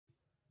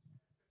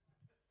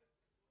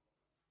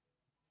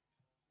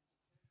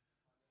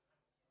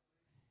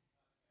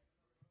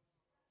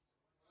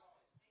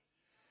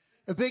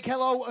A big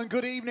hello and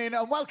good evening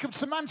and welcome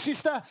to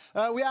Manchester.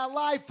 We are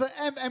live for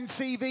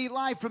MMTV,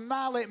 live from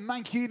Marley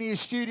Mancunia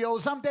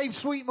Studios. I'm Dave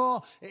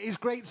Sweetmore. It is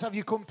great to have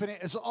your company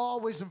as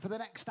always, and for the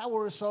next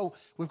hour or so,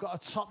 we've got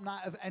a top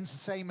night of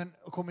entertainment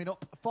coming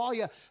up for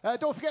you.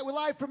 Don't forget, we're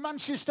live from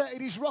Manchester.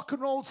 It is rock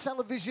and roll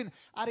television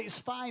at its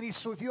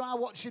finest, so if you are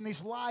watching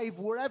this live,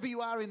 wherever you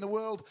are in the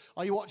world,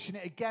 or you're watching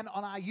it again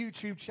on our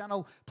YouTube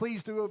channel,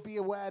 please do be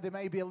aware there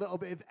may be a little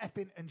bit of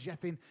effing and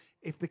jeffing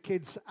if the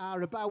kids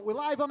are about. We're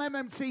live on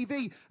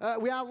MMTV.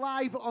 We are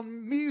live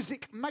on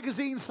music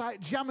magazine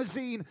site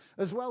Jamazine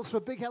as well. So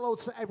a big hello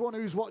to everyone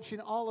who's watching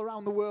all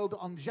around the world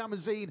on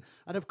Jamazine.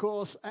 And of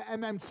course, at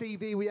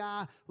MMTV, we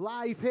are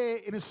live here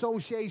in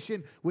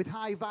association with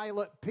High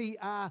Violet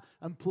PR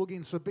and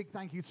Plugin. So a big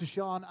thank you to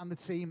Sean and the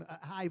team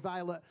at High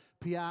Violet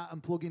PR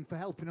and Plugin for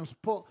helping us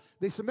put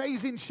this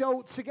amazing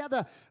show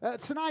together.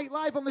 Tonight,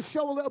 live on the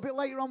show a little bit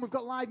later on, we've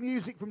got live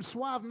music from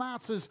Suave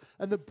Martyrs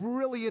and the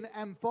brilliant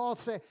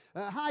M40.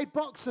 Hyde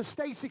Boxer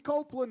Stacey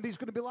Copeland is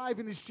going to be live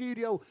in the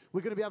studio.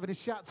 We're going to be having a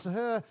chat to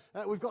her.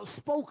 We've got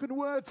spoken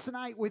word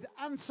tonight with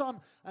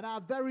Anton, and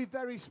our very,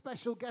 very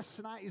special guest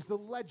tonight is the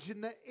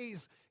legend that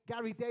is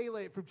Gary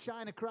Daly from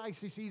China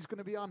Crisis. He's going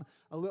to be on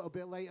a little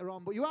bit later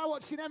on. But you are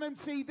watching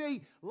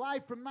MMTV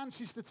live from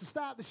Manchester. To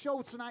start the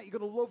show tonight, you're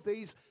going to love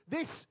these.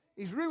 This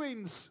is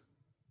Ruins.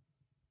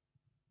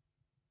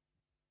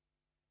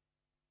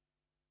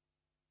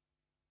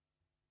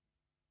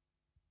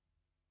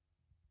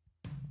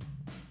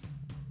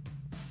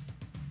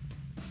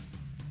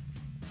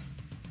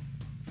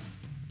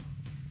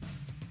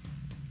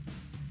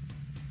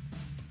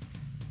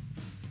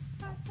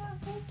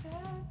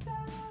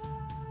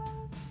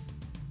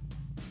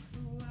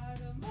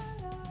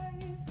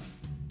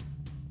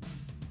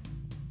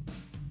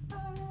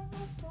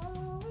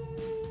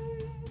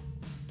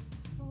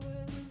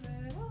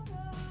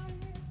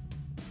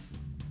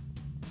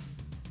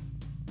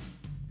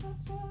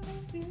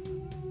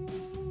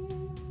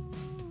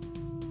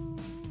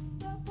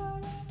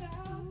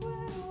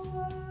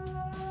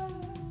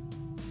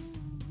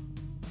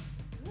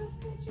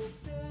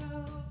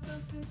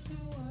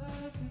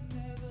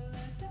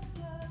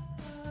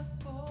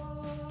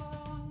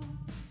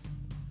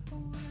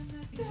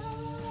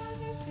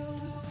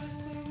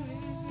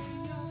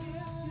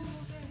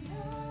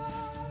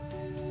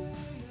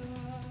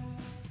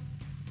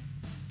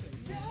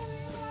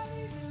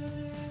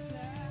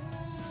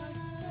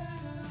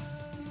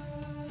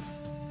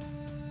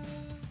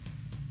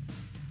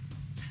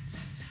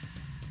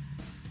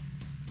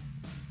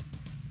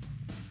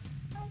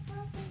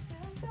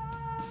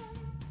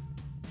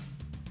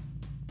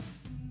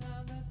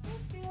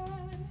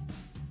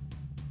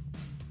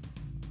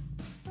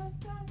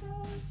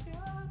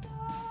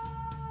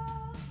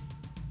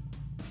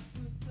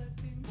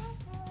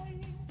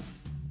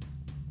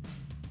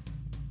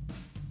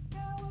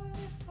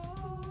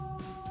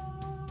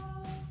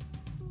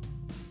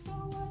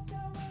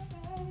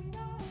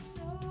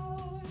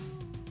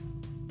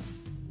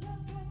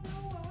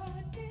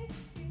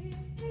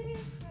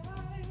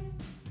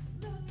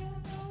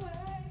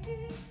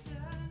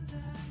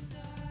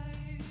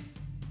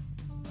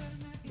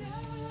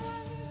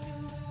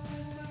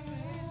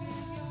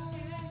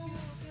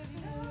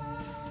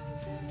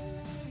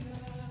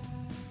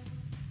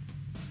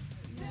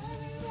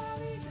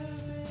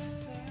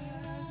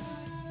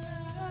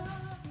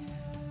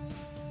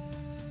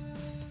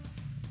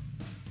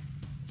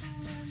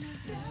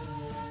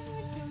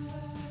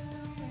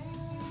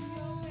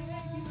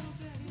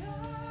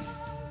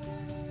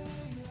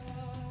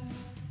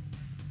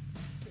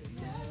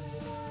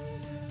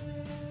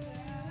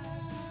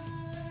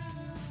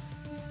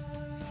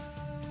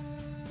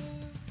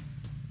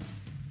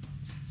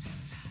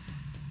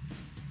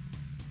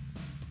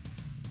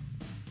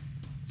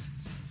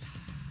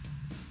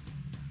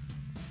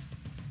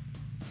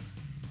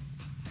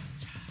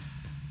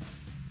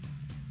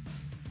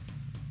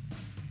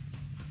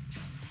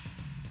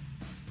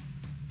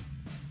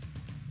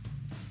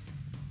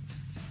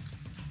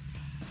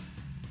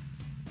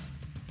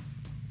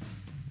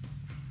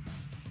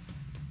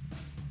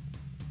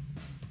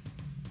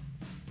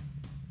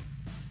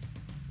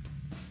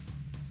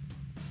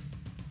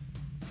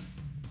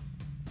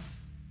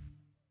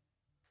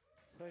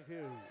 Thank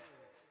you.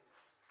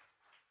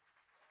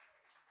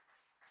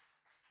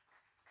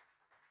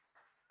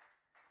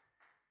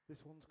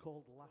 This one's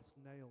called Last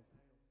Nail.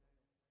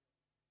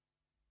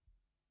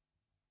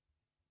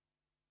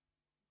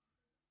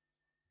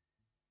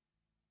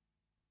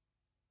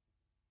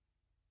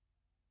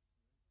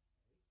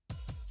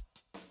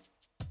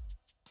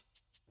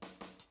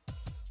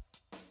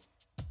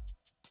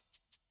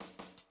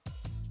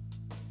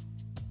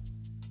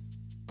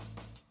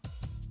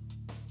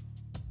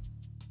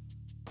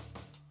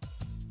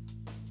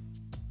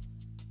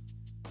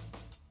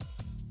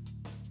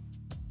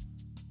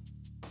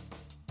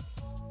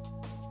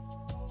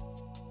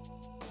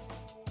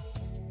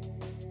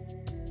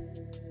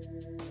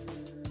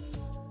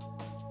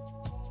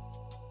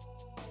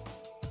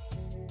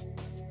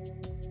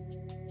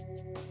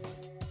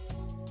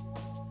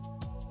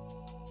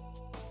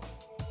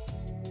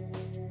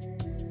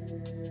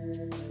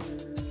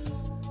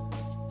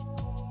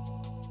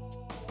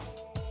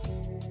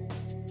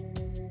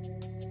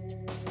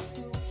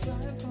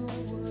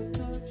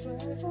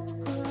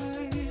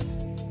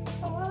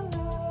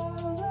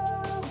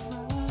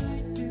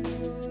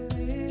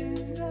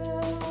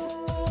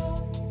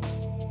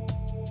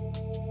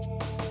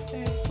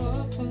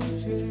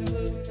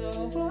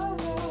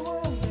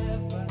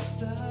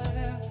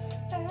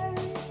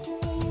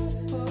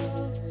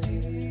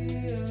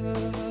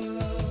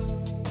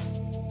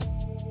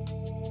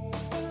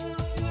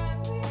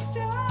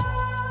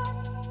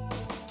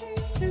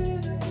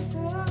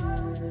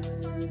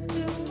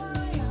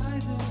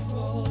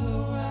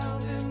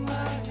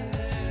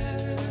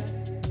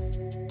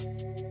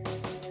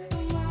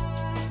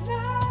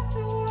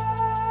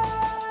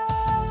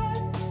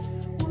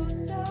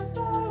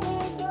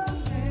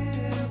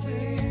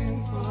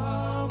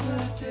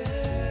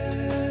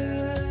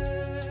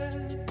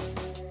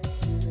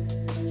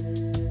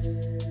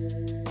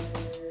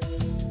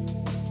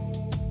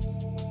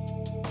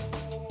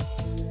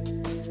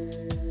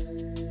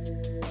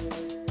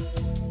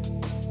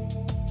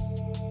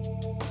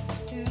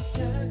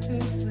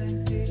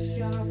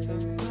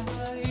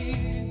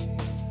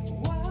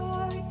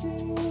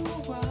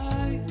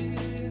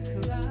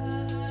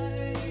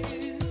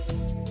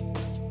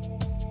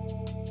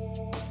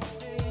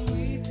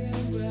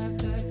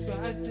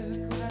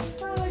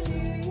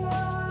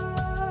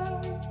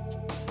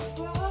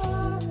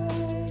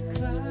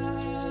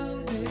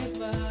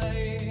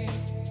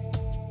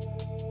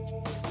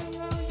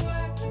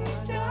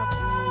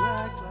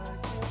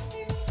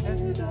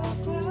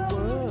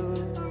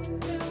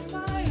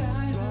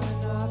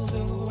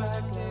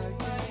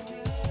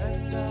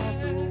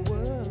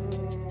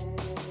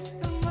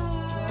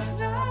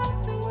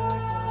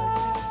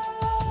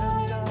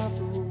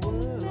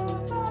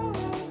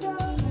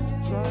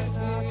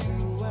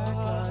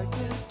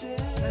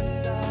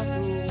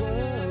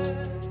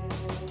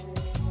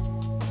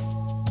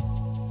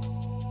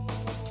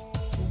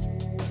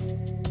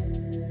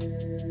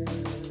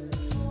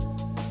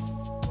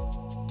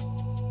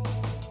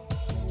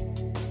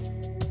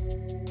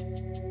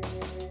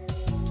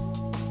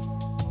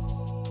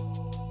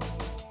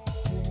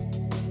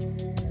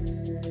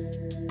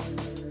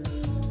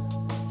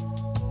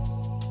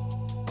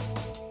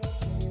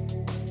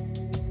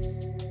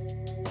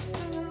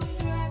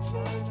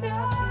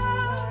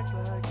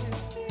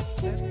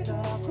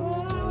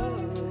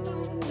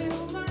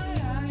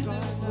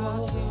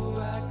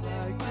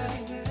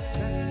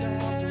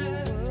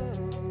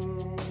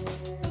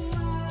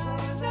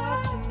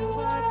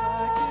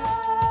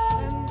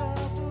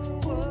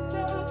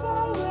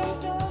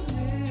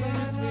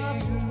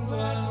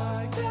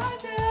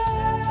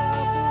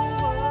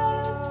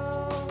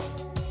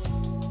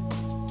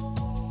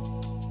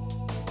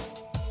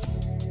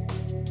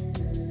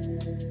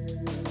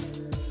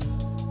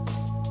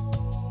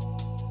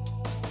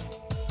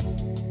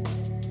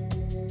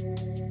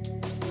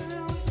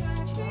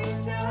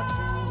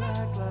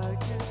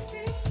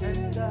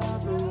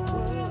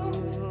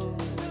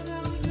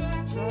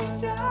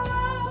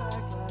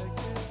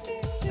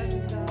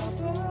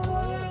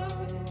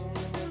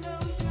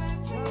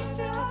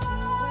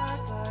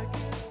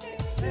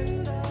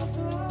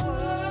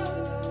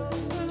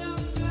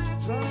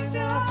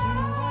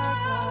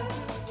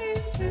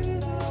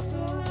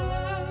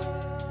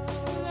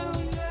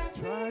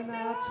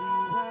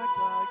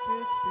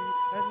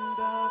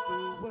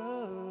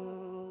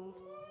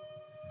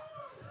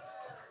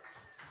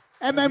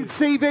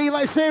 MMTV,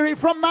 let's hear it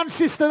from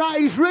Manchester, that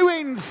is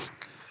Ruins.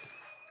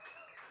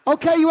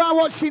 Okay, you are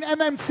watching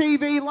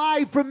MMTV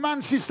live from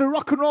Manchester,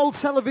 rock and roll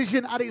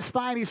television at its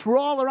finest. We're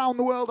all around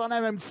the world on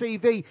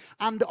MMTV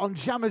and on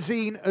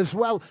Jamazine as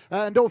well.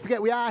 And don't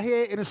forget, we are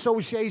here in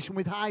association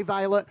with High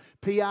Violet,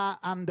 PR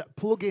and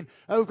Plugin.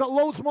 We've got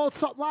loads more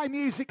top line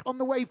music on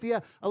the way for you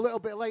a little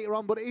bit later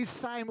on, but it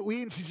is time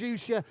we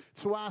introduce you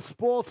to our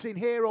sporting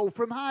hero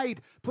from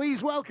Hyde.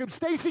 Please welcome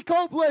Stacey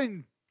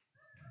Copeland.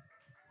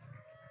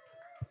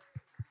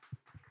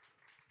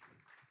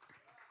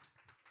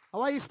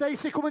 How are you,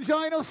 Stacey? Come and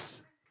join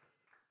us.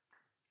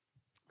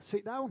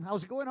 Sit down.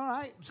 How's it going? All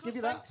right. Just give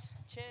you that. Thanks.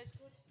 Cheers.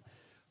 Good.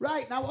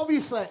 Right. Now,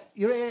 obviously,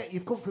 you're here.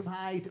 You've come from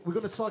Hyde. We're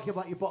going to talk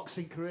about your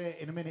boxing career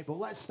in a minute, but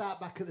let's start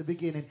back at the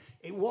beginning.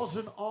 It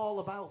wasn't all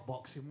about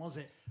boxing, was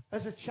it?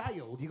 As a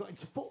child, you got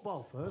into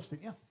football first,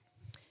 didn't you?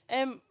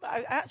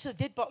 I actually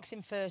did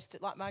boxing first.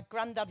 Like, my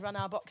granddad ran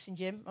our boxing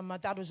gym, and my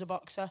dad was a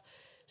boxer.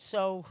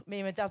 So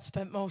me and my dad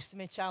spent most of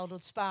my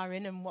childhood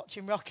sparring and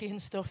watching Rocky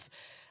and stuff.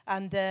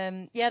 And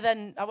then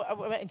I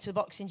went into the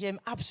boxing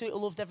gym.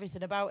 Absolutely loved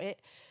everything about it,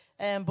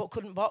 but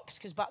couldn't box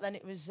because back then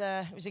it was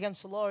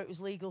against the law. It was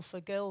legal for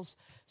girls.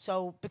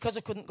 So because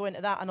I couldn't go into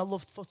that, and I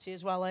loved footy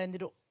as well, I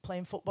ended up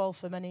playing football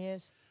for many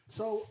years.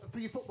 So for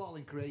your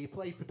footballing career, you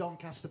played for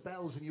Doncaster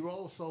Bells, and you're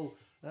also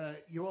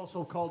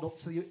called up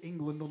to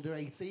England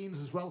under-18s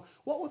as well.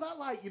 What was that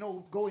like? You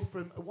know, going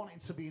from wanting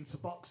to be into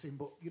boxing,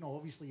 but you know,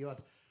 obviously you had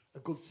a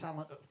good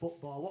talent at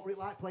football. What were it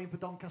like playing for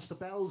Doncaster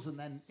Bells and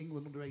then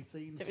England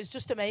under-18s? It was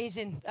just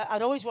amazing.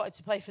 I'd always wanted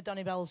to play for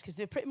Donny Bells because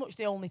they were pretty much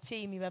the only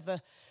team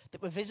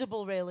that were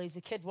visible really as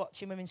a kid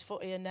watching women's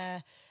footy. And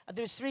there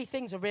was 3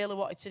 things I really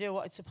wanted to do. I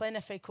wanted to play an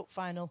FA Cup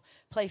final,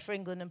 play for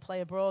England and play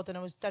abroad. And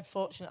I was dead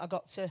fortunate I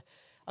got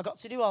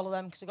to do all of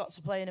them because I got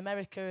to play in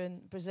America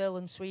and Brazil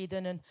and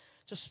Sweden, and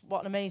just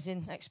what an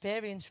amazing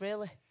experience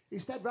really.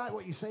 It's dead right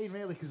what you're saying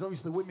really, because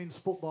obviously women's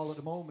football at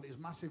the moment is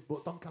massive,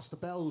 but Doncaster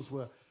Bells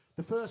were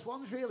the first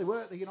ones really,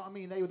 weren't they? You know what I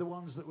mean? They were the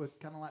ones that were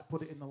kind of like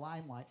put it in the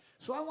limelight.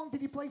 So how long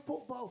did you play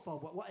football for?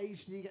 What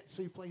age did you get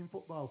to playing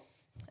football?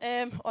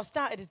 I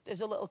started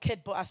as a little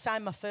kid, but I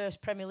signed my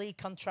first Premier League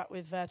contract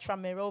with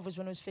Tranmere Rovers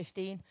when I was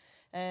 15.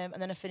 And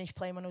then I finished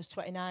playing when I was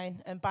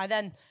 29. And by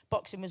then,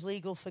 boxing was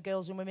legal for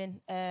girls and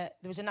women. There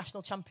was a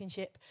national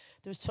championship.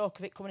 There was talk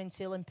of it coming into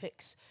the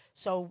Olympics.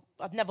 So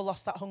I'd never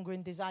lost that hunger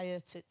and desire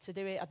to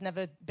do it. I'd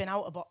never been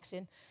out of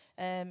boxing.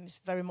 It's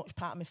very much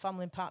part of my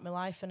family and part of my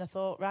life. And I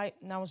thought, right,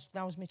 now's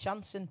my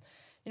chance. And,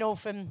 you know,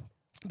 from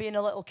being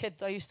a little kid,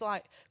 I used to,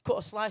 like, cut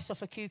a slice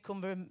off a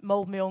cucumber and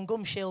mould my own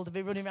gum shield. I'd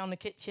be running around the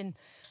kitchen,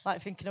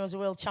 like, thinking I was a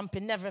world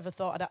champion. Never ever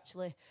thought I'd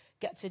actually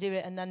get to do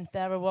it. And then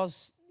there I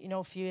was, you know,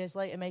 a few years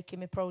later, making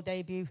my pro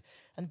debut.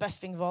 And best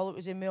thing of all, it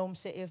was in my home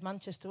city of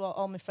Manchester,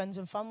 all my friends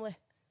and family.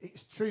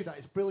 It's true that.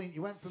 It's brilliant.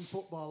 You went from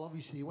football,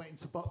 obviously, you went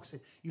into boxing.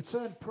 You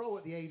turned pro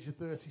at the age of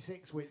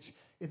 36, which,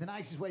 in the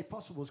nicest way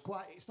possible, is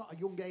it's not a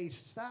young age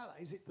to start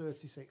that, is it,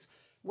 36?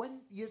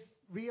 When you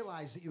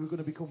realised that you were going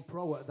to become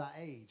pro at that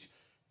age,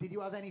 did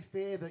you have any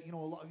fear that, you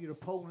know, a lot of your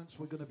opponents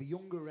were going to be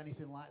younger or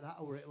anything like that?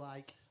 Or were it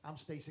like, I'm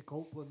Stacey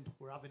Copeland,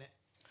 we're having it?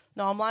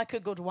 No, I'm like a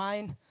good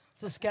wine.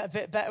 Just get a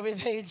bit better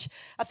with age.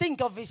 I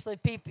think obviously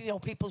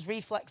people's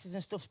reflexes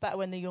and stuff's better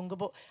when they're younger,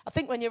 but I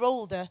think when you're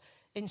older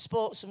in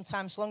sports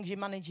sometimes, as long as you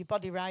manage your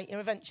body right, you know,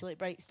 eventually it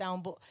breaks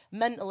down. But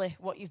mentally,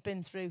 what you've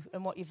been through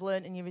and what you've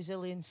learned and your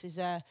resilience is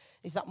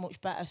that much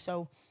better.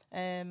 So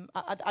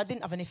I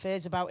didn't have any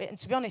fears about it. And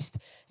to be honest,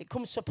 it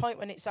comes to a point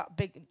when it's that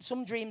big.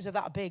 Some dreams are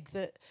that big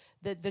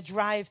that the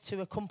drive to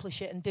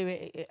accomplish it and do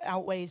it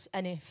outweighs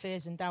any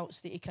fears and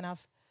doubts that you can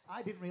have.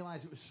 I didn't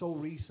realise it was so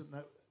recent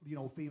that, you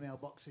know, female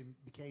boxing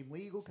became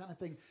legal kind of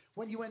thing.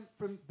 When you went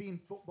from being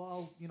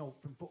football, you know,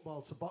 from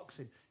football to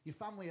boxing, your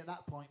family at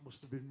that point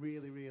must have been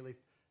really, really,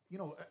 you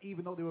know,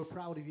 even though they were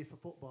proud of you for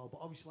football,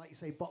 but obviously, like you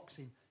say,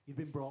 boxing, you'd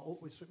been brought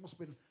up with, so it must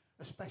have been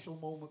a special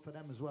moment for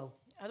them as well.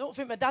 I don't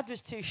think my dad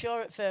was too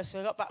sure at first. So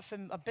I got back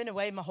I've been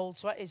away my whole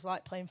 20s,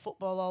 like playing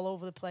football all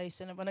over the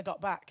place. And when I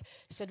got back,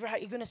 he said,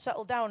 right, you're going to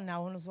settle down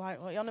now? And I was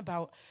like, what are you on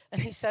about?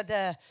 And he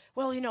said,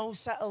 well, you know,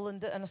 settle.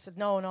 And I said,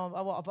 no,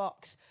 I want a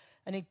box.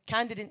 And he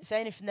kind of didn't say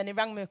anything. Then he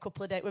rang me a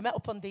couple of days. We met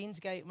up on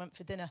Deansgate and went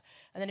for dinner.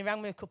 And then he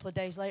rang me a couple of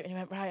days later and he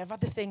went, right, I've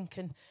had to think.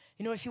 And,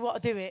 you know, if you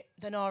want to do it,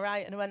 then all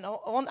right. And I went, I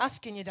wasn't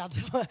asking you, Dad.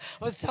 I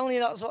was telling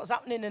you that's what's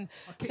happening. And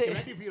I'll kick you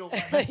ready if you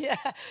don't mind. Yeah.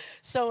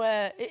 So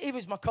he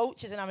was my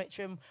coach as an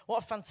amateur. And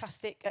what a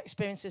fantastic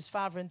experience as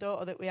father and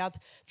daughter that we had,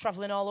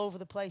 travelling all over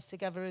the place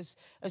together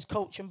as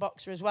coach and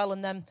boxer as well.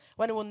 And then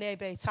when I won the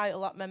ABA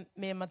title, that meant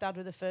me and my dad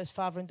were the first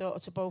father and daughter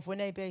to both win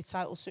ABA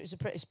titles. So it was a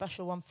pretty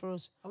special one for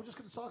us. I was just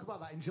going to talk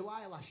about that. In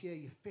July last year,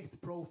 your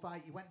 5th pro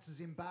fight, you went to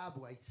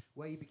Zimbabwe,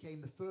 where you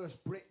became the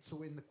first Brit to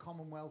win the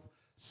Commonwealth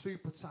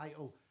Super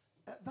title.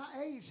 At that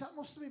age, that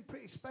must have been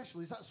pretty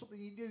special. Is that something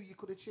you knew you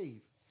could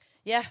achieve?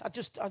 Yeah, I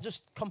just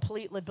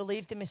completely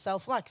believed in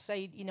myself. Like I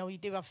say, you know, you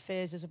do have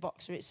fears as a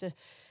boxer. It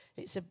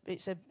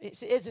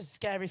is a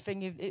scary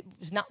thing.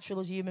 It's natural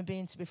as a human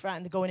being to be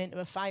frightened of going into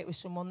a fight with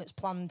someone that's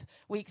planned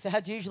weeks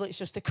ahead. Usually it's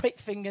just a quick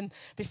thing, and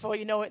before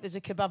you know it, there's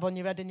a kebab on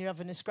your head and you're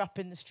having a scrap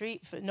in the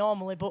street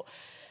normally. But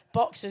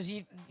boxers,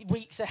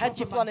 weeks ahead,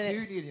 you're planning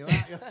it. You,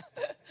 aren't you?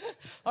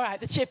 All right,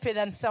 the chippy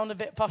then, sound a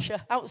bit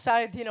posher.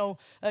 Outside, you know,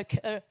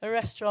 a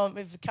restaurant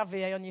with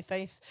caviar on your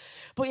face.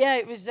 But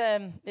yeah,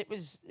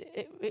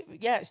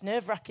 it's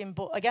nerve-wracking.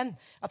 But again,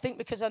 I think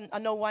because I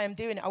know why I'm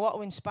doing it, I want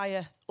to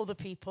inspire other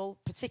people,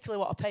 particularly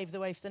want to pave the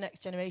way for the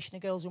next generation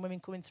of girls and women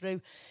coming through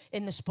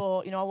in the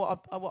sport. You know,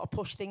 I want to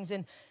push things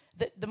in.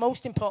 The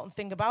most important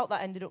thing about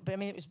that ended up being, I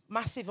mean, it was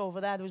massive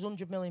over there. There was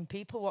 100 million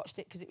people watched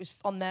it because it was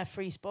on their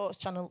free sports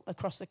channel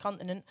across the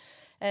continent.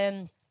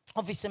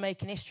 Obviously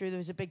making history, there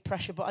was a big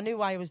pressure, but I knew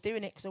why I was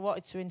doing it because I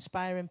wanted to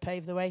inspire and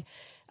pave the way.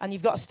 And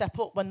you've got to step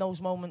up when those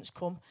moments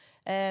come.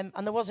 And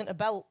there wasn't a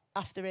belt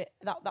after it.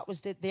 That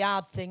was the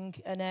hard thing.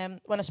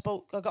 And when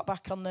I got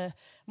back on the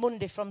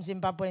Monday from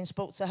Zimbabwe and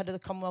spoke to the head of the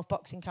Commonwealth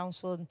Boxing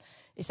Council, and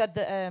he said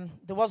that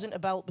there wasn't a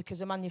belt because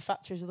the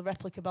manufacturers of the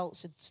replica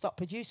belts had stopped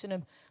producing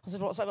them. I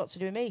said, what's that got to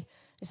do with me?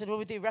 He said, well,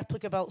 we do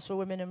replica belts for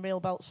women and real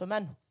belts for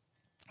men.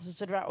 So I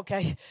said, right,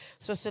 okay.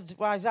 So I said,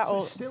 why is that? So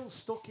it's still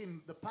stuck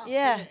in the past,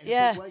 yeah, isn't it, in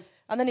yeah. a big way?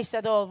 And then he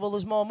said, oh, well,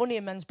 there's more money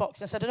in men's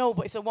boxing. I said, I know,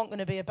 but if there wasn't going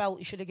to be a belt,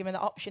 you should have given me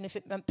that option. If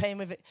it meant paying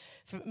with it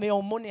for my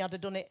own money, I'd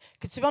have done it.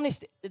 Because to be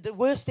honest, the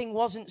worst thing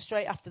wasn't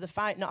straight after the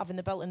fight, not having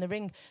the belt in the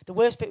ring. The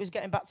worst bit was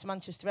getting back to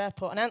Manchester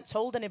Airport. And I hadn't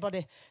told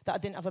anybody that I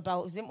didn't have a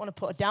belt. I didn't want to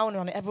put a downer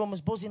on it. Everyone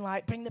was buzzing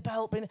like, bring the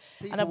belt, bring the...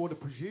 People would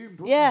have presumed,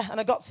 wouldn't yeah, they? and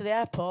I got to the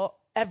airport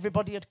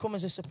everybody had come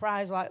as a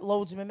surprise, like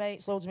loads of my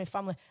mates, loads of my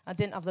family. I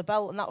didn't have the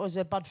belt, and that was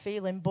a bad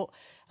feeling. But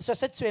so I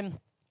said to him,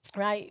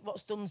 right,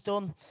 what's done's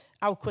done.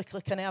 How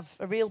quickly can I have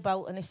a real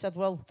belt? And he said,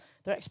 well,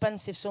 they're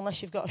expensive, so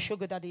unless you've got a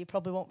sugar daddy, you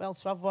probably won't be able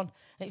to have one.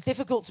 And it's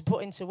difficult to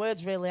put into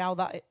words, really, how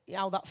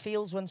that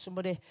feels when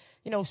somebody,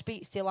 you know,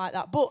 speaks to you like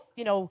that. But,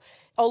 you know,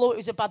 although it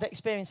was a bad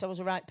experience, I was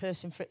the right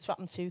person for it to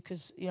happen to,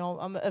 because, you know,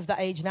 I'm of that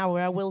age now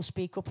where I will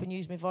speak up and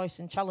use my voice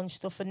and challenge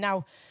stuff. And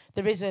now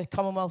there is a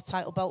Commonwealth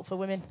title belt for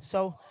women.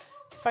 So,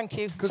 thank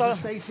you. Because of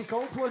Stacey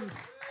Copeland.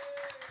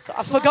 So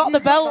I forgot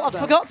the belt. I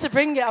forgot to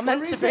bring it. I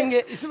meant to bring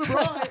it. You should have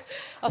brought it.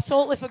 I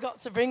totally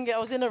forgot to bring it. I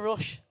was in a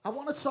rush. I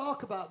want to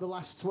talk about the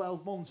last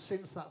 12 months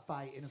since that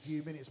fight in a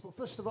few minutes. But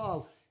first of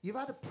all, you've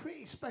had a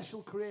pretty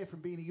special career from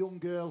being a young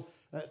girl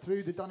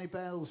through the Donny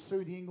Bells,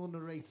 through the England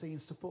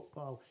under-18s to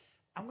football.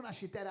 I'm going to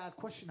ask you a dead-hard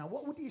question now.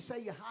 What would you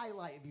say your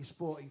highlight of your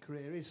sporting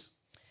career is?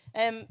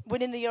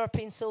 Winning the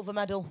European silver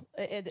medal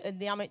in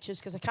the amateurs,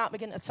 because I can't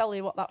begin to tell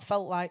you what that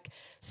felt like,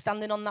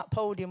 standing on that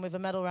podium with a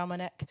medal around my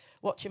neck,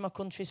 watching my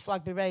country's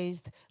flag be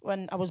raised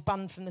when I was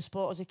banned from the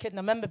sport as a kid. And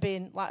I remember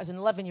being, like, as an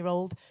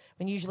 11-year-old,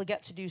 when you usually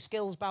get to do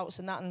skills bouts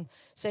and that, and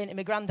saying to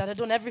my granddad, I'd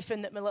done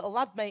everything that my little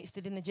lad mates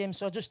did in the gym,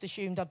 so I just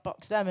assumed I'd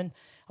box them. And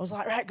I was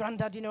like, right,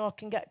 granddad, you know, I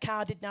can get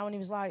carded now. And he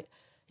was like,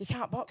 you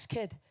can't box,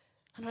 kid.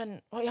 And I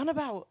went, what are you on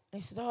about? And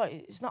he said, oh,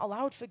 it's not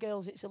allowed for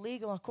girls, it's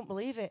illegal. I couldn't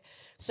believe it.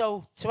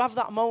 So to have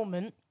that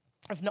moment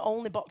of not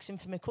only boxing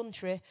for my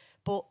country,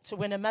 but to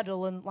win a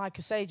medal and, like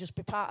I say, just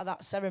be part of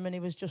that ceremony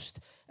was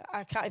just,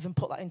 I can't even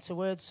put that into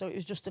words, so it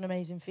was just an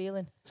amazing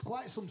feeling. It's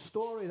quite some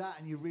story, that,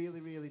 and you really,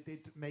 really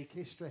did make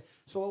history.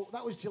 So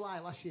that was July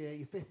last year,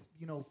 your fifth,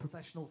 you know,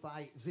 professional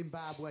fight,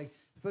 Zimbabwe,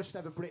 first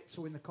ever Brit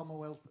to win the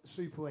Commonwealth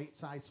Superweight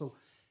title.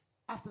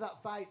 After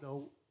that fight,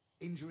 though,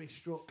 injury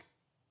struck.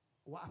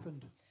 What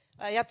happened?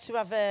 I had to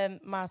have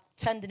my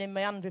tendon in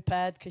my hand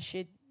repaired because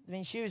she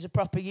was a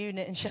proper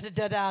unit and she had a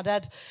dead hard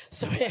head.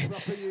 So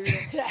proper unit.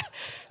 Yeah.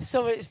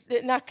 So it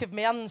knackered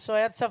my hand, so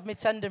I had to have my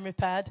tendon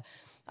repaired.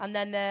 And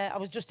then I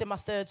was just in my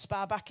third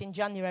spar back in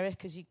January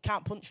because you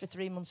can't punch for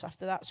 3 months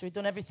after that. So we'd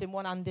done everything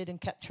one-handed and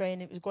kept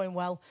training. It was going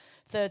well.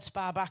 Third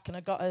spar back, and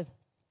I got a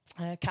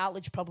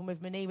cartilage problem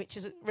with my knee, which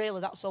is really,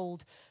 that's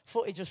old.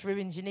 Footy just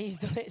ruins your knees,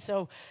 doesn't it?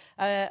 So,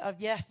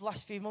 the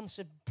last few months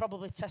have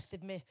probably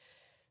tested me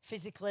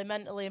physically,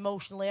 mentally,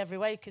 emotionally, every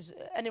way, because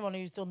anyone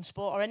who's done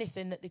sport or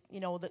anything that they, you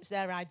know, that's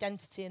their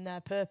identity and their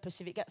purpose,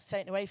 if it gets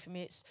taken away from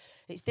me,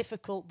 it's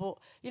difficult. But,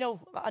 you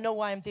know, I know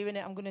why I'm doing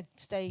it. I'm going to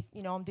stay,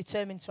 you know, I'm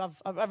determined to have,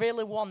 I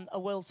really want a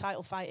world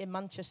title fight in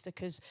Manchester,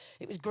 because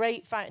it was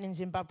great fighting in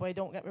Zimbabwe,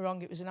 don't get me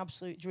wrong, it was an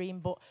absolute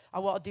dream, but I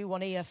want to do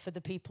one here for the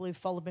people who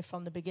followed me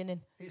from the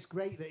beginning. It's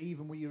great that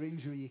even with your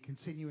injury, you're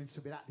continuing to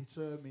be that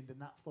determined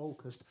and that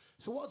focused.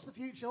 So what's the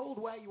future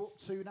hold? Where are you up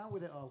to now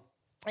with it all?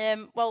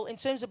 Well, in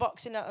terms of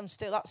boxing,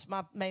 that's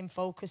my main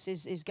focus,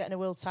 is getting a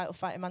world title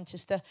fight in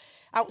Manchester.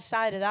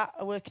 Outside of that,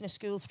 I work in a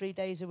school 3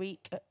 days a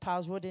week at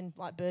Parswood in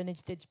like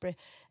Burnage, Didsbury.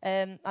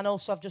 And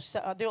also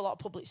I do a lot of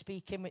public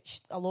speaking,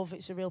 which I love,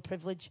 it's a real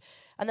privilege.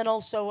 And then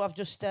also I've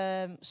just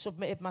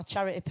submitted my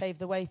charity Pave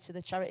the Way to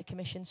the Charity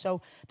Commission.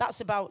 So that's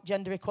about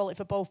gender equality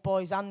for both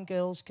boys and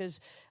girls, because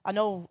I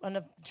know and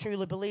I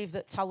truly believe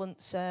that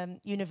talent's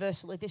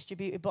universally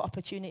distributed, but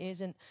opportunity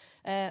isn't.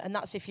 And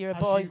that's if you're a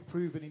boy. As you've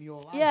proven in your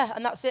life. Yeah,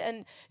 and that's it.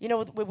 And, you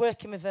know, we're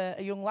working with a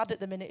young lad at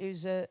the minute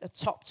who's a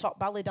top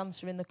ballet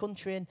dancer in the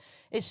country, and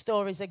his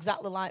story's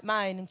exactly like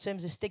mine in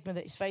terms of stigma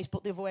that he's faced,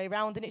 but the other way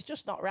around, and it's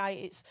just not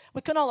right.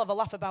 We can all have a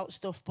laugh about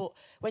stuff, but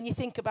when you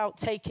think about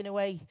taking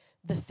away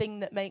the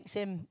thing that makes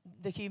him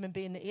the human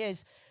being that he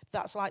is,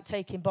 that's like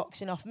taking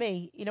boxing off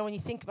me. You know, when you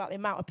think about the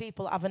amount of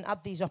people that haven't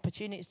had these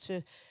opportunities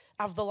to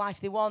have the life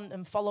they want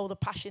and follow the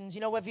passions,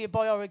 you know, whether you're a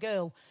boy or a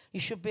girl,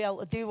 you should be able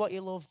to do what you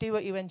love, do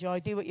what you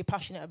enjoy, do what you're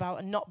passionate about,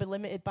 and not be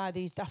limited by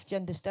these daft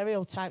gender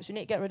stereotypes. We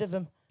need to get rid of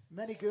them.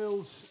 Many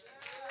girls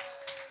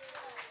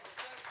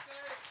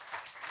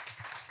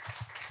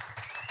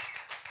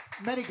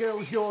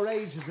your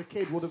age as a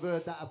kid would have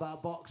heard that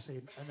about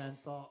boxing and then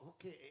thought,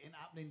 look, it ain't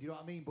happening, do you know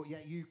what I mean? But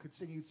yet you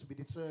continue to be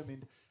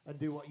determined and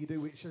do what you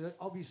do, which is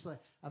obviously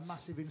a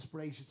massive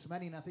inspiration to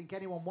many. And I think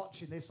anyone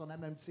watching this on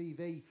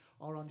MMTV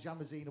or on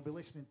Jamazine will be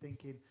listening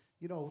thinking,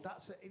 you know,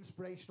 that's an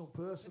inspirational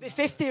person. There'll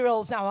be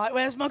 50-year-olds now, like,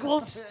 where's my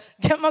gloves?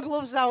 Get my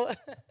gloves out.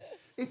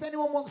 If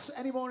anyone wants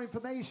any more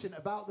information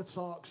about the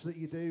talks that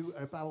you do,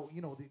 about,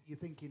 you know, you're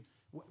thinking,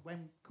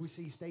 when can we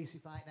see Stacey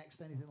fight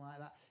next, anything like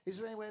that, is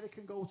there anywhere they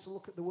can go to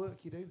look at the work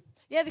you do?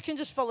 Yeah, they can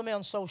just follow me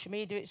on social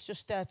media. It's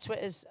just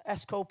Twitter's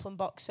S Copeland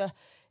Boxer,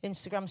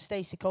 Instagram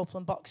Stacey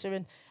Copeland Boxer,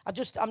 and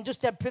I'm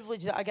just dead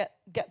privileged that I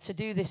get to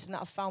do this and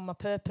that I've found my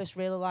purpose,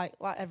 really, like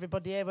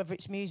everybody here, whether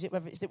it's music,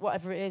 whether it's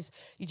whatever it is.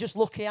 You're just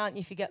lucky, aren't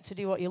you, if you get to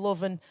do what you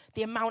love. And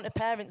the amount of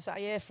parents that I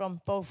hear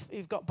from, both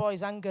who've got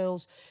boys and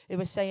girls,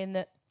 who are saying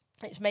that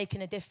it's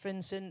making a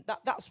difference, and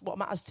that's what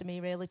matters to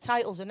me, really.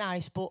 Titles are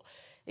nice, but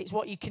it's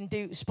what you can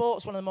do.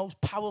 Sport's one of the most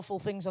powerful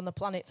things on the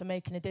planet for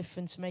making a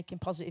difference, making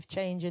positive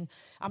change, and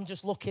I'm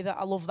just lucky that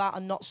I love that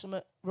and not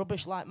some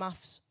rubbish like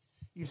maths.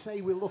 You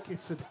say we're lucky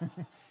to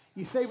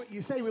You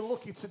say we're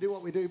lucky to do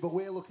what we do, but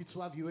we're lucky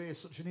to have you here,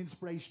 such an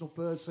inspirational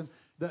person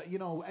that, you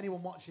know,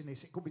 anyone watching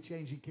this, it could be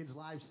changing kids'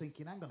 lives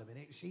thinking, hang on a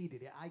minute, she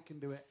did it, I can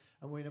do it.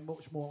 And we're in a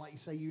much more, like you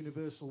say,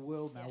 universal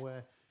world now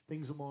where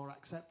things are more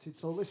accepted.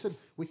 So listen,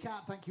 we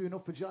can't thank you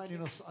enough for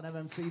joining us on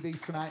MMTV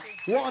tonight.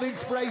 What an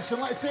inspiration.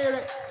 Let's hear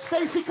it.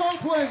 Stacey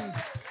Copeland.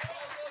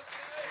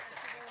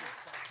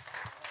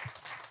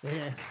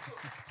 Yeah.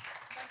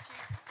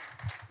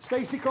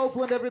 Stacey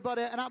Copeland,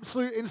 everybody, an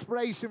absolute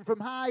inspiration from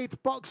Hyde,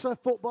 boxer,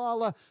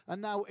 footballer, and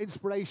now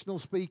inspirational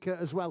speaker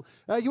as well.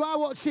 You are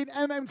watching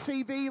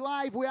MMTV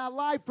Live. We are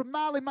live from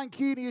Marley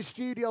Mancunia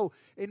Studio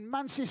in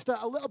Manchester.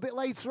 A little bit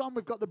later on,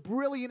 we've got the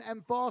brilliant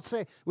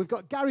M40. We've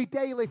got Gary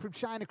Daly from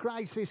China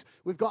Crisis.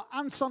 We've got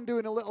Anton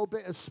doing a little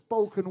bit of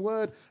spoken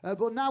word.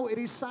 But now it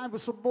is time for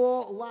some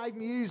more live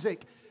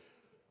music.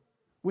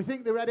 We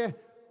think they're ready.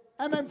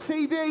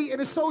 MMTV, in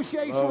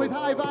association with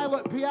High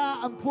Violet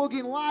PR and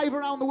plugging live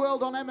around the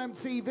world on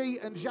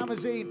MMTV and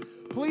Jamazine.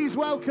 Please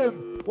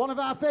welcome one of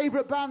our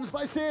favourite bands.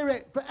 Let's hear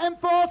it for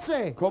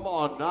M40. Come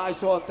on,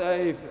 nice one,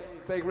 Dave.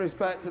 Big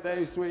respect to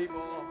Dave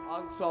Sweetmore,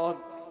 Anton,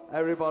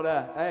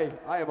 everybody. Hey,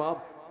 hiya, Mum.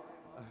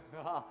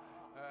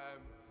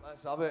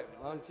 Let's have it.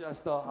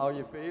 Manchester, how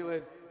you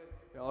feeling?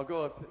 Yeah,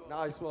 good.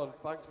 Nice one.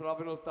 Thanks for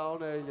having us down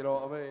here, you know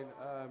what I mean?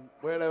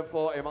 We're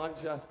M40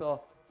 Manchester,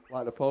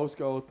 like the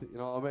postcode, you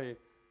know what I mean?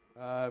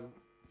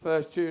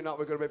 First tune that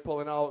we're going to be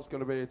pulling out is going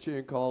to be a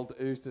tune called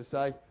Who's to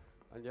Say,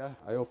 and yeah,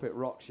 I hope it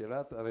rocks your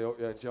head and I hope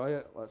you enjoy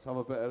it. Let's have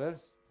a bit of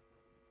this.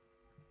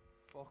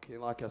 Fucking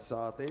like a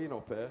sardine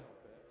up here.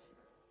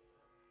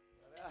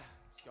 Yeah,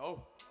 let's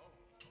go.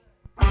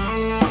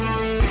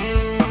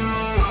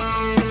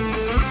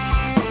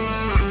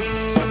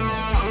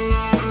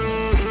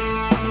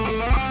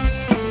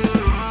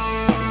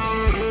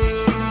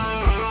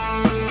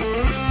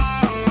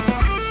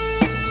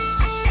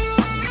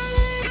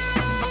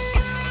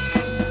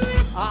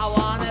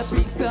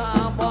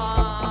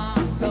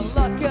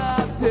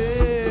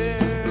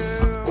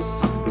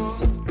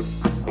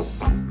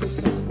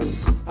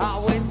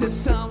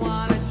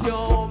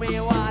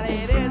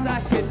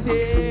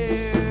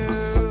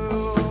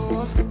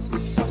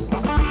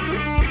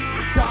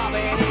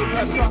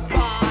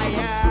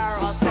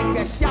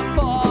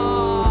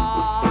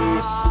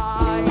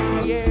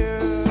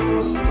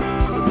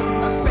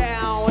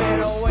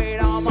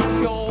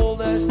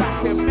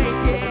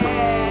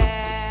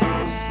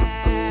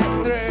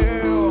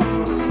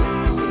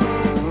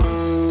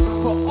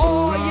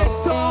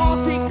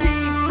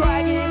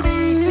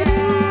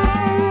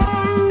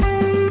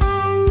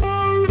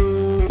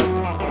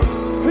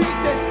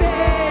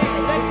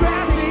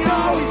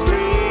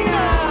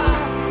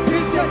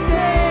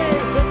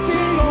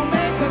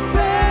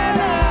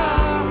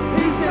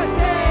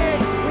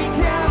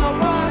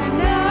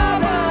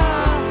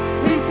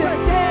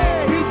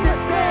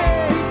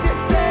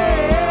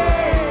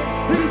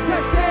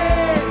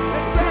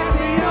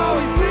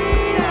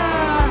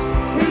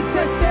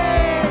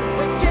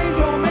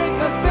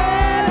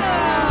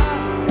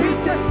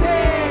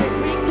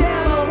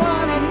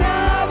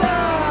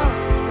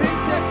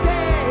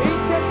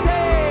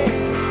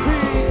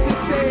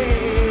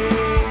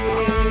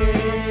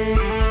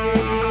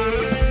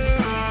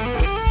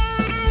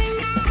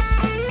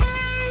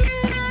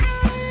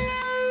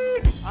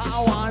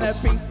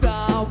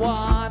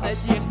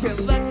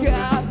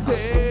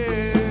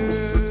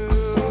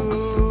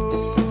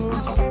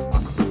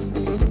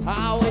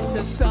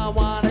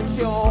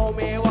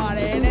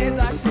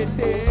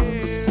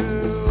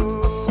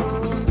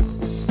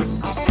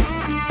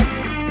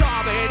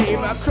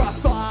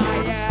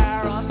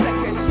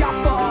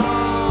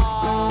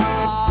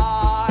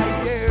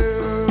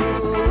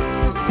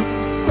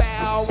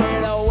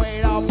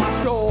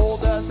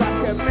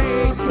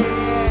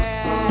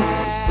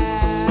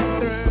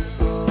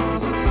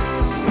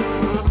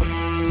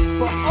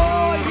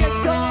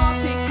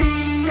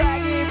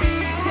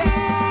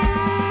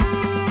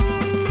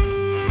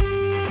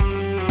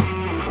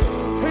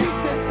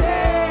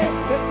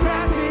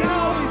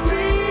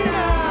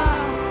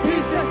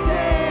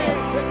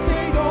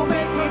 Change will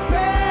make us better.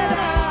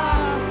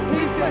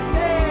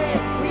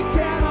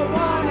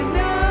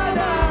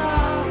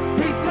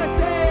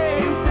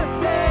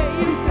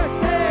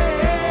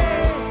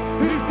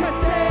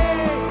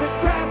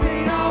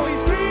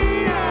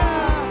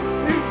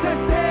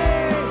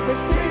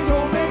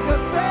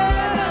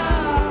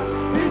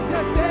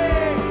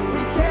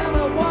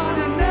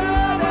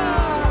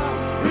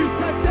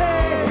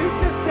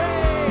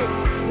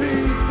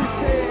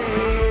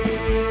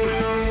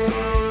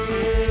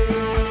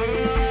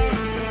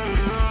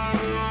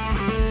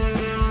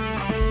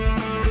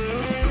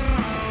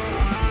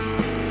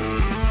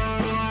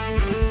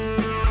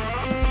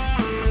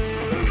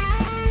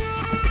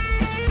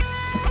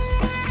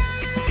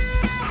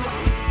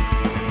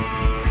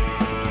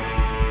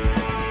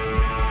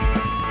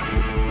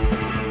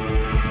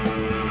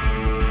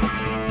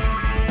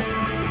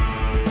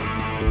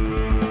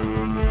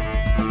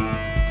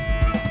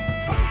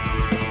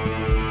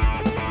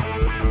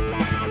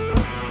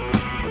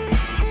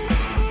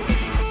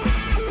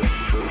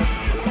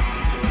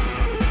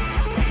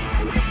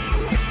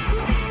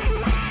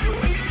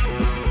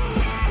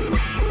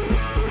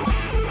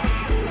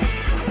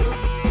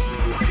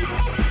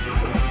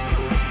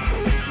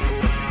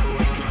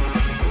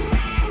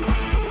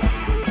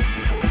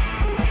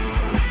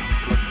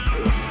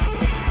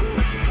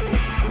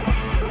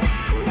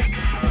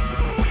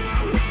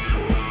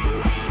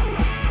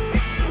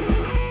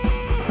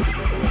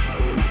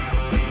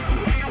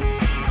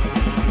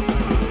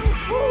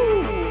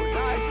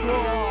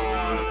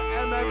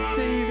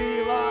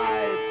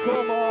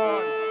 Come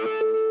on.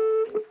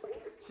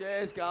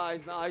 Cheers,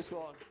 guys. Nice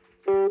one.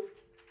 Whew.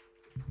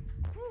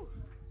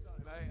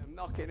 Sorry, mate. I'm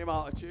knocking him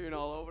out of tune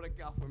all over the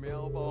gaff with my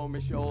elbow, my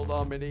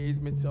shoulder, my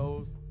knees, my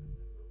toes.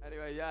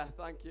 Anyway, yeah,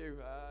 thank you.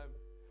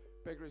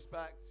 Big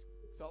respect.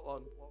 Top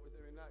one. What we're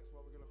doing next?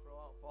 What we're going to throw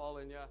out?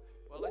 Falling, yeah.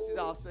 Well, this is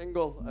our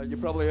single. You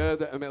probably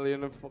heard it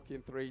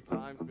 1,000,003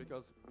 times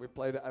because we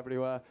played it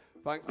everywhere.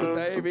 Thanks to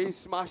Dave. He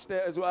smashed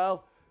it as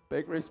well.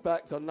 Big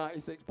respect on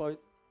 96 point,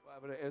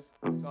 whatever it is.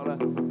 Sorry.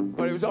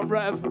 But it was on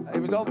Rev. It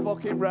was on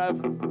fucking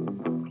Rev.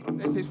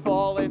 This is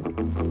Falling.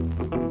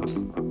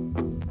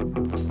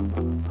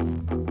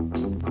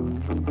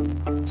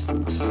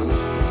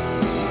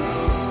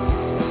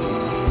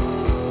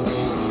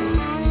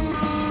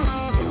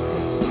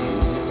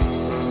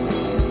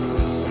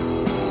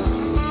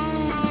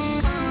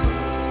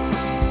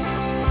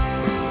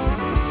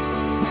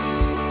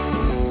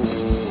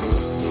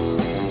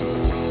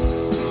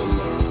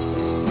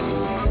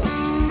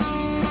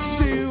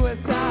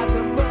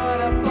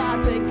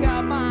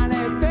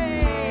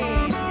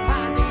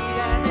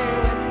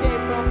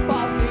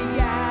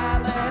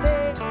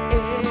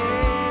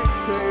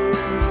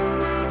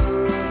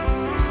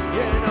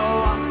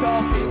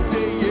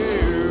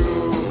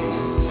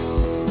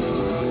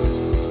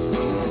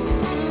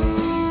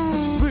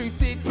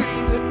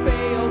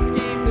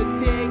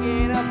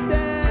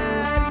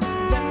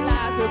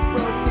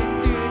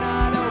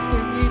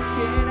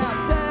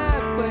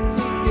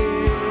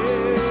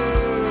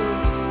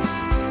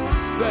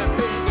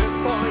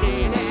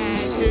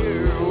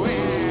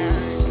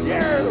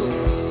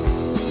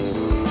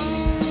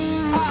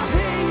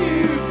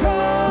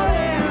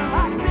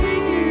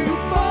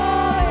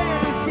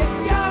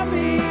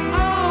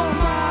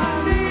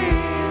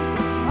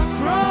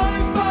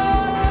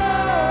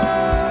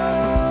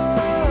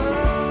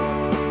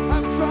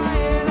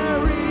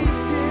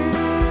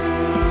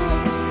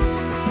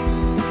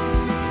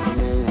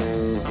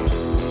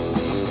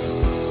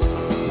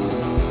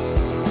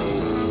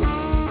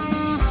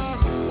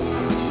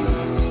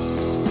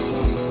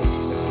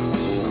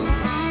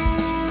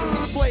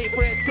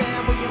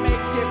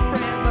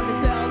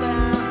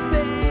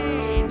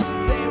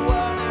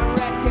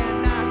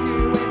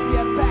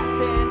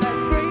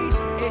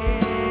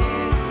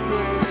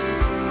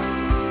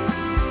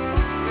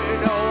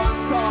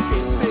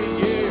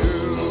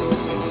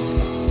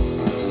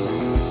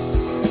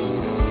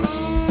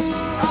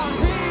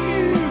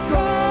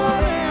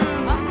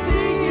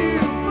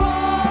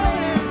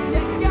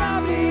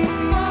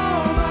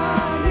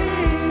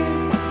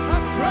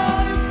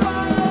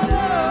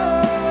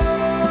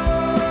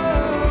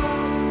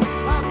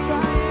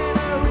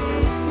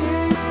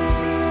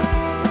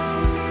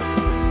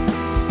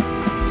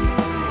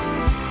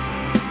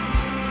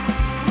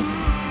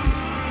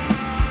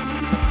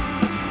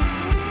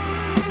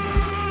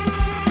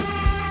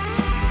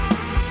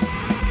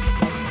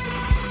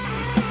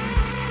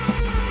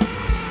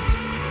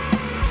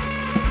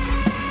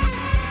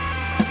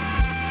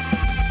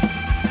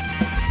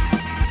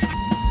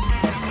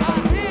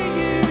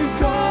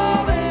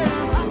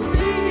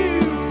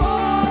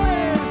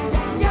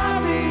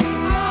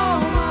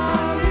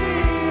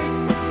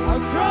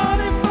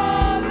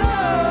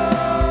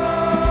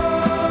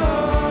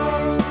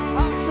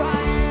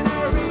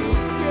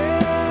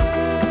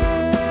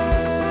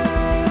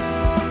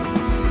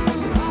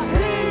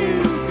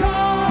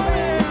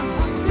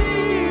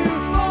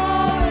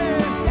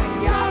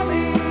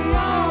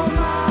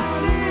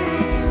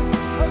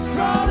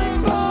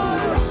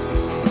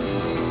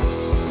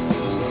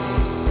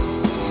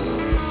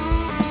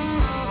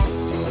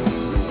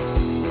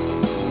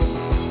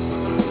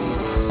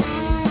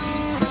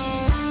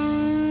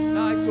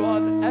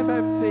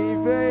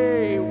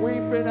 MMTV,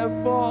 we've been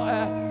at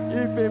 40,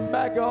 you've been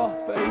mega,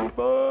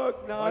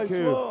 Facebook, nice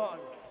one.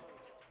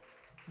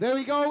 There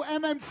we go,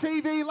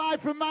 MMTV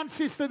live from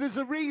Manchester. There's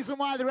a reason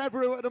why they're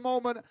everywhere at the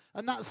moment,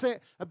 and that's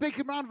it. A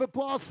big round of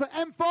applause for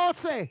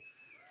M40.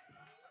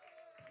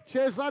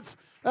 Cheers, lads.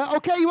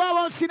 Okay, you are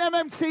watching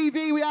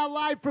MMTV. We are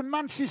live from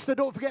Manchester.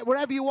 Don't forget,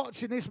 wherever you're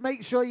watching this,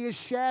 make sure you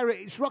share it.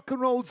 It's rock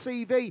and roll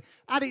TV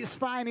at its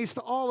finest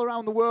all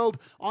around the world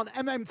on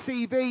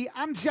MMTV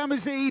and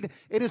Jamazine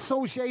in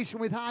association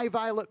with High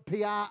Violet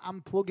PR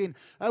and Plugin.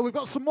 We've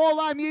got some more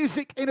live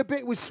music in a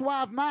bit with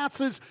Suave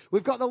Martyrs.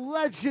 We've got the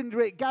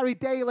legendary Gary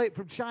Daly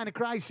from China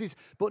Crisis.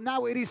 But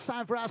now it is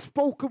time for our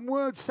spoken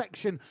word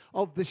section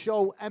of the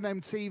show,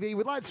 MMTV.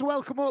 We'd like to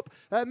welcome up,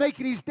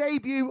 making his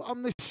debut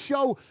on the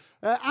show,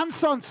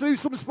 Anton, to do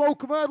some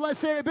spoken word.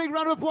 Let's hear a big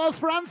round of applause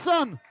for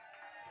Anton.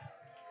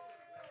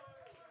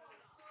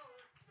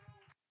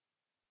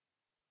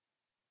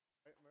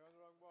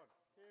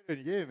 Can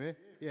you hear me?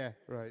 Yeah,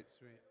 right,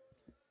 sweet.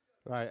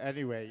 Right,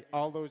 anyway,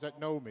 all those that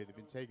know me, they've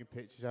been taking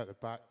pictures out the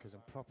back because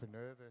I'm proper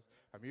nervous.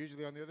 I'm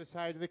usually on the other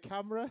side of the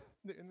camera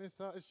in this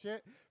sort of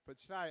shit, but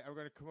tonight I'm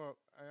going to come up.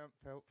 I haven't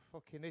felt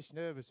fucking this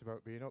nervous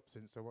about being up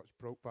since I watched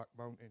Brokeback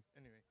Mountain.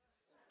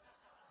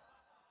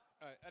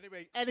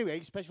 Anyway,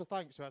 special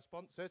thanks to our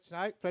sponsor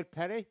tonight, Fred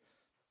Perry,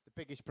 the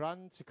biggest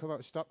brand to come out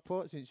of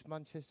Stockport since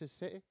Manchester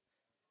City.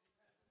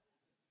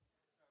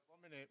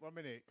 1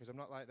 minute, because I'm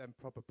not like them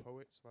proper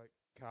poets like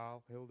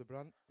Carl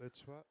Hildebrandt, the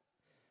twat,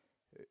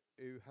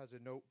 who has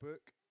a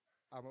notebook.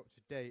 I'm up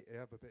to date, I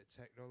have a bit of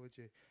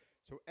technology.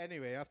 So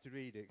anyway, I have to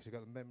read it because I've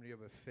got the memory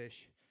of a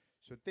fish.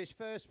 So this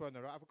first one,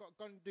 all right, I've got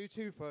to do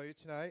two for you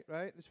tonight,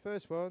 right? This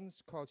first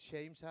one's called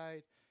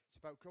Shameside. It's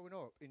about growing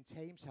up in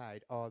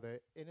Tameside, or the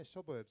inner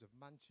suburbs of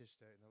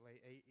Manchester in the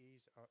late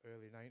 80s or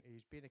early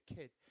 90s, being a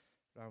kid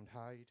around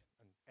Hyde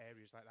and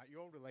areas like that. You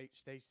all relate,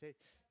 Stacey.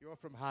 You're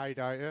from Hyde,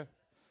 aren't you?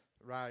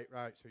 Right,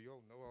 so you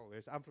all know all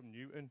this. I'm from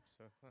Newton,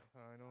 so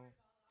I know.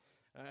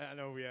 I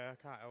know, yeah, I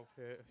can't help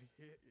it.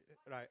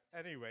 Right,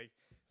 anyway,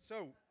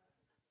 so,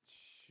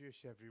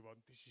 shush everyone,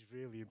 this is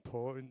really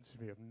important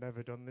to me. I've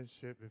never done this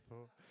shit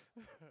before.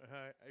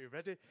 Right, are you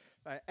ready?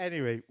 Right,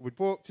 anyway, we'd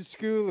walk to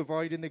school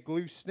avoiding the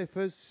glue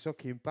sniffers,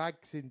 sucking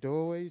bags in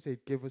doorways.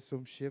 They'd give us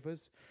some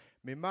shivers.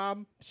 My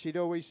mum, she'd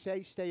always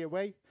say, stay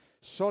away.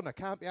 Son, I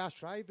can't be arsed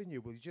driving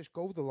you. Will you just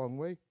go the long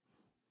way?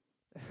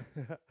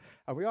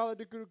 And we all had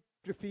a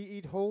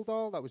graffitied hold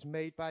all that was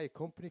made by a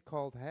company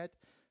called Head,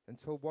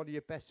 until one of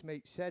your best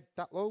mates said,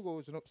 that logo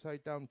is an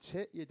upside down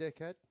tit, you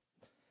dickhead.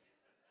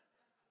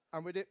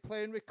 And with it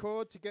playing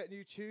record to get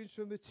new tunes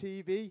from the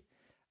TV,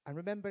 and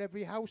remember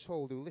every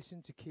household who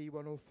listened to Key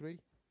 103.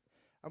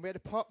 And we had a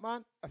pop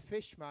man, a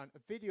fish man, a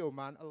video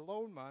man, a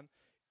lone man,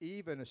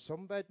 even a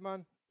sunbed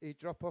man. He'd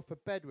drop off a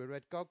bed with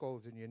red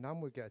goggles and your nan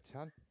would get a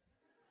tan.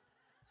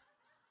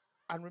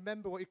 And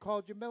remember what he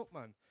called your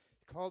milkman?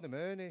 He called him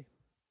Ernie.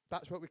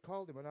 That's what we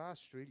called him on our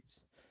streets.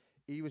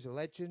 He was a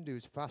legend, he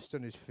was fast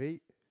on his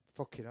feet.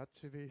 Fucking had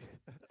to be.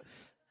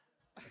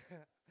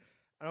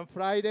 And on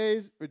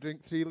Fridays, we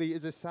drink 3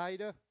 litres of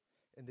cider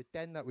in the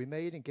den that we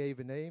made and gave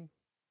a name.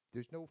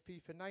 There's no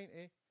FIFA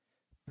 90.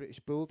 British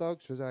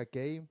Bulldogs was our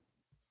game.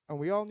 And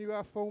we all knew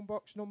our phone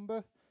box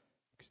number,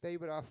 because they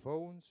were our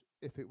phones.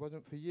 If it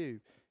wasn't for you,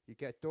 you'd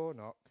get a door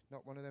knock,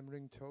 not one of them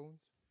ringtones.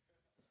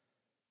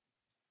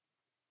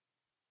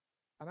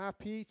 And our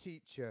PE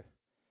teacher,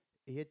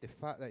 he hid the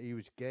fact that he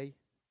was gay,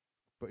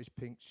 but his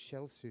pink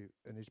shell suit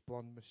and his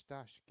blonde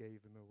moustache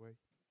gave him away.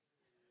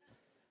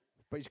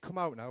 But he's come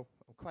out now.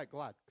 I'm quite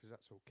glad, because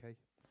that's okay.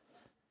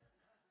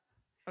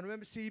 And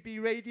remember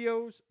CB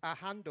radios? Our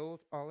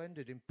handles all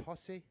ended in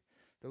posse.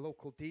 The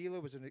local dealer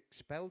was an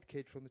expelled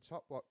kid from the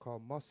top block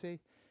called Mossy.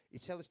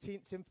 He'd sell his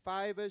teens in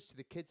fivers to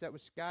the kids that were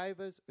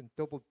skivers and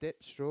double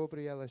dip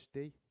strawberry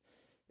LSD.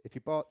 If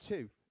you bought 2,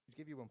 he'd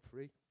give you 1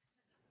 free.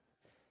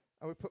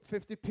 And we put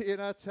 50p in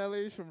our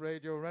tellies from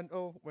radio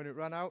rental. When it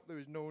ran out, there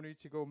was no need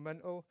to go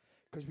mental,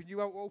 because we knew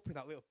how to open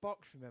that little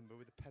box, remember,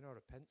 with a pen or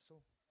a pencil.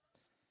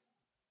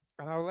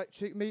 And our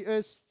electric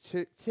meters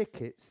took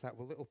tickets that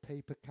were little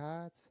paper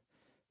cards.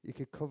 You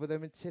could cover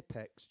them in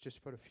Tipex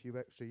just for a few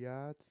extra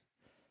yards.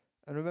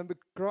 And remember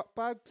grot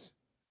bags?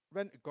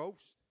 Rent a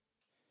ghost.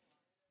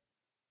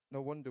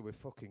 No wonder we're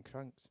fucking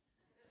cranks.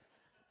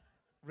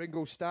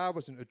 Ringo Starr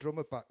wasn't a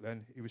drummer back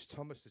then. He was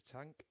Thomas the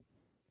Tank.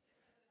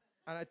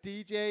 And our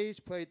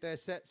DJs played their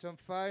sets on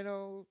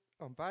vinyl.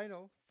 And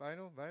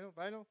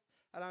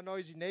our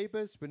noisy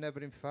neighbours were never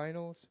in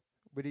finals.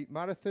 We'd eat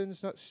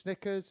marathons, not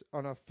Snickers.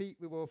 On our feet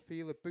we wore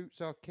Fila boots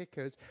or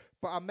kickers.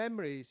 But our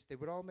memories, they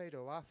were all made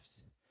of laughs.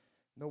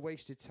 No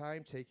wasted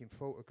time taking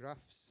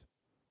photographs.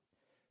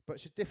 But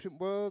it's a different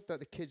world that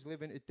the kids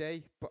live in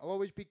today. But I'll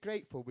always be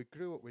grateful we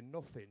grew up with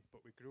nothing,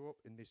 but we grew up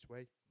in this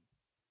way.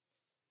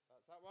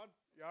 That's that one.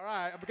 You all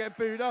right? I'm getting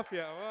booed off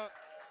yet, or what?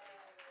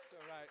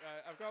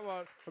 Right, I've got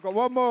one. I've got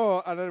one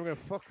more, and then I'm going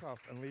to fuck off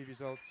and leave you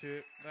all to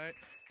it, right?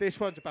 This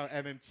one's about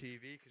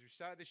MMTV, because we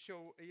started this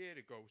show a year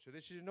ago. So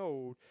this is an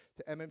ode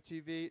to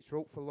MMTV. It's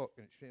Rope for Luck,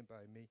 and it's written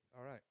by me.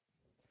 All right.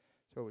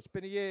 So it's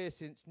been a year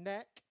since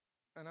Neck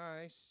and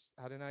I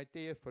had an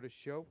idea for a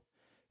show.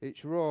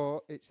 It's raw,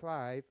 it's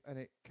live, and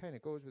it kind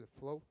of goes with the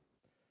flow.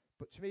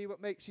 But to me,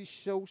 what makes this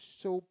show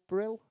so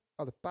brill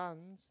are the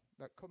bands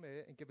that come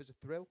here and give us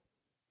a thrill.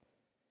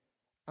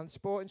 And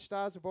sporting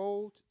stars of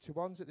old to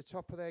ones at the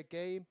top of their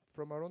game,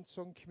 from our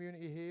unsung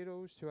community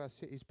heroes to our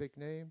city's big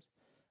names,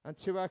 and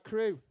to our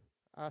crew,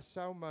 our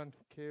sound man,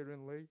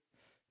 Kieran Lee.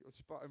 You'll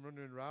spot him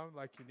running around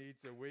like he needs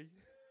a wee.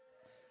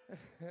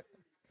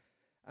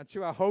 And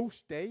to our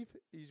host, Dave,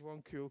 he's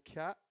one cool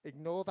cat.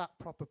 Ignore that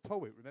proper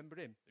poet, remember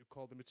him, who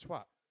called him a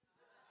twat.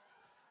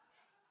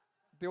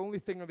 The only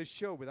thing on this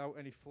show without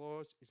any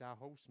flaws is our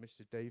host,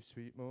 Mr. Dave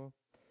Sweetmore.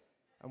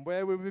 And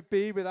where would we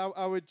be without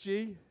our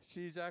G?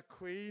 She's our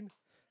queen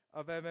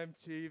of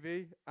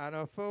MMTV, and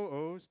our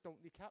photos don't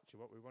really capture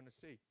what we want to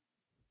see.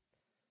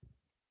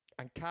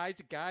 And Kai's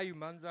a guy who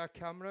mans our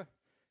camera.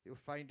 You'll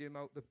find him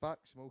out the back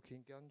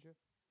smoking ganja.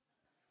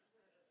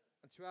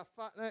 And to our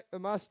fat neck, the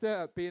master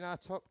at being our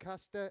top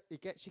caster, he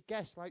gets your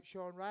guests like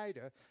Sean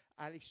Ryder,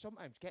 and he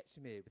sometimes gets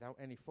him here without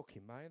any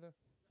fucking mither.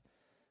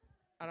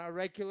 And our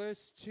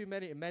regulars, too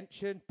many to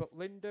mention, but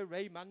Linda,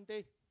 Ray,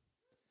 Mandy,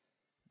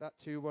 that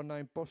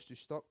 219 Buster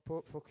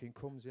Stockport fucking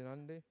comes in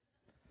handy.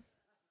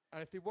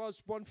 And if there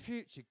was one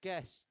future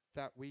guest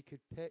that we could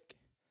pick,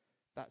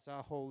 that's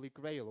our holy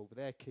grail over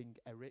there, King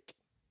Eric.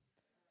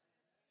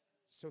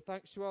 So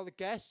thanks to all the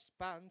guests,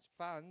 bands,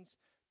 fans,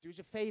 Do us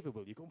a favour,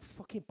 will you? Go and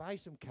fucking buy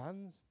some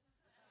cans.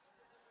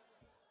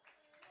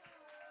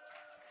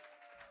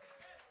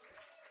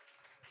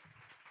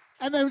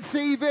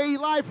 MMTV,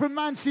 live from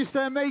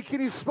Manchester,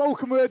 making his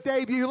spoken word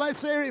debut.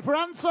 Let's hear it for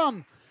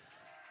Anton.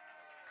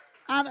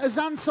 And as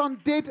Anton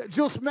did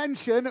just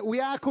mention, we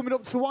are coming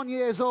up to 1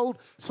 year old.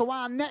 So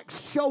our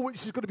next show,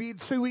 which is going to be in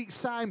 2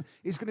 weeks' time,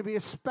 is going to be a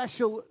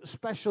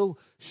special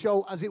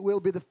show, as it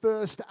will be the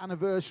first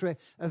anniversary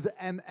of the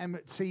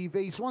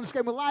MMTV. So once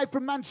again, we're live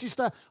from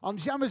Manchester on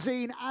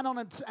Jamazine and on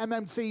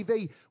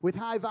MMTV with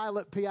High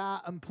Violet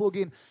PR and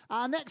plugin.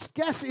 Our next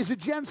guest is a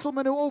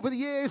gentleman who over the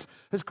years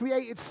has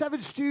created 7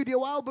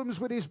 studio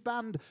albums with his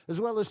band, as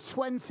well as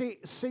 20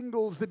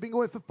 singles. They've been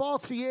going for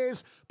 40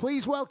 years.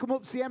 Please welcome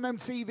up to the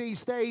MMTV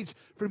stage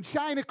from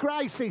China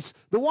Crisis,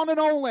 the one and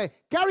only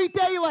Gary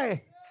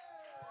Daly.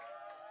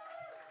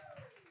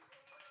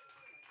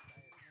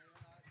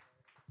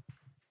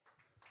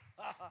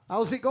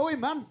 How's it going,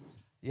 man?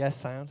 Yes,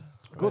 sound.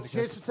 Good. Really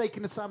cheers for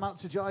taking the time out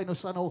to join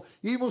us. I know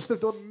you must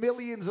have done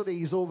millions of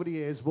these over the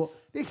years, but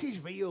this is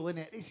real, isn't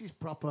it? This is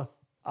proper.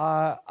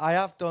 I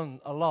have done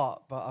a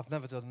lot, but I've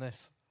never done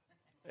this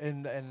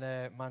in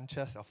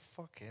Manchester. Oh,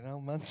 fucking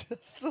hell,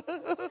 Manchester.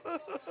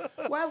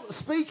 Well,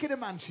 speaking of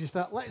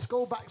Manchester, let's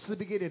go back to the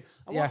beginning.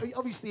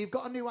 Obviously, you've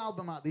got a new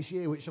album out this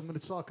year, which I'm going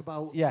to talk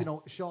about,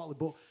 shortly.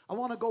 But I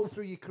want to go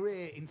through your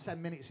career in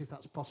 10 minutes, if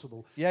that's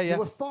possible. You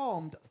were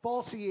formed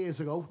 40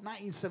 years ago,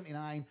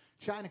 1979,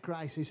 China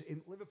Crisis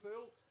in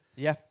Liverpool.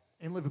 Yeah.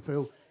 In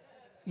Liverpool.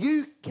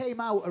 You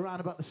came out around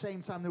about the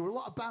same time. There were a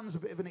lot of bands, a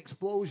bit of an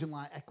explosion,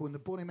 like Echo and the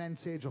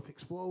Bunnymen, Teardrop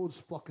Explodes,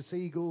 Flock of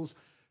Seagulls,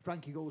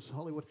 Frankie Goes to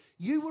Hollywood.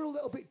 You were a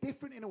little bit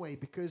different in a way,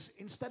 because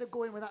instead of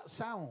going with that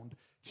sound,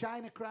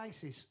 China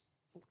Crisis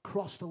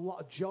crossed a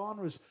lot of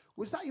genres.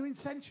 Was that your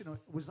intention, or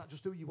was that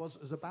just who you was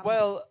as a band?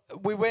 Well,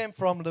 we weren't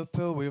from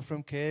Liverpool. We were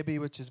from Kirby,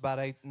 which is about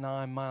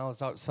 8-9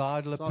 miles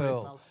outside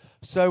Liverpool.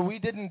 So we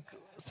didn't.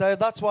 So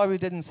that's why we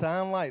didn't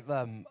sound like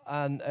them,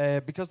 and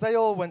because they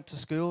all went to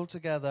school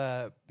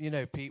together. You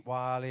know, Pete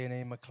Wiley and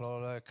Ian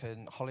McCulloch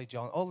and Holly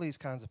John, all these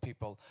kinds of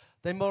people.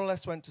 They more or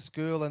less went to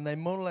school, and they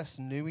more or less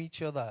knew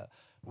each other.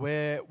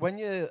 Where when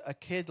you're a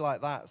kid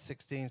like that,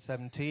 16,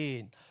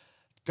 17,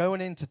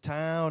 going into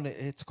town,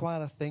 it's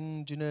quite a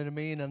thing, do you know what I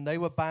mean? And they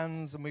were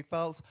bands, and we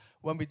felt,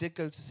 when we did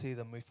go to see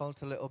them, we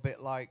felt a little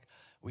bit like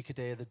we could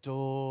hear the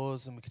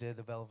Doors, and we could hear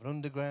the Velvet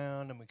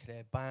Underground, and we could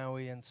hear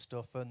Bowie and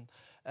stuff. And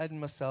Ed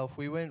and myself,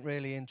 we weren't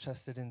really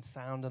interested in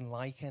sounding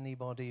like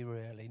anybody,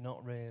 really,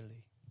 not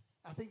really.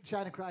 I think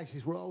China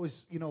Crisis were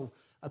always,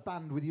 a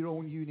band with your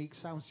own unique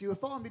sound. So you were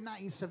formed in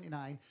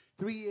 1979.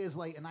 3 years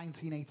later,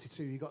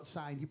 1982, you got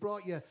signed. You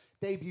brought your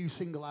debut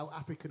single out,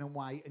 African and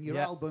White, and your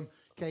album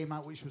came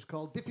out, which was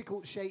called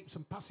Difficult Shapes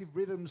and Passive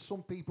Rhythms.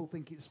 Some people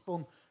think it's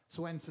fun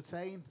to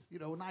entertain.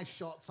 A nice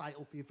short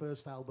title for your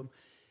first album.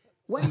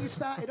 When you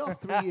started off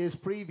 3 years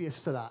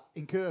previous to that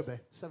in Kirby,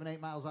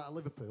 7-8 miles out of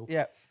Liverpool,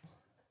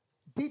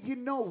 did you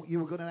know you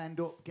were going to end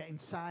up getting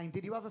signed?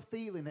 Did you have a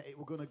feeling that it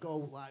were going to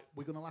go, like,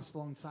 we're going to last a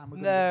long time?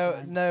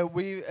 No.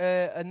 We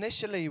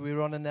initially, we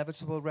were on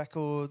Inevitable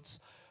Records,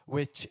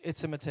 which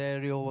It's a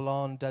Material were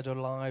on, Dead or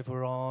Alive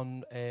were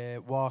on,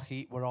 War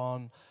Heat were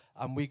on,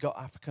 and we got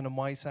African and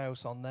White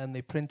House on then.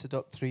 They printed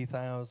up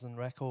 3,000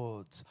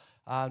 records.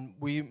 And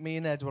me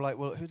and Ed were like,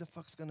 well, who the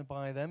fuck's going to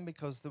buy them?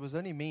 Because there was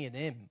only me and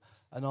him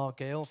and our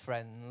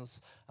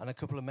girlfriends and a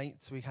couple of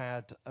mates we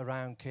had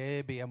around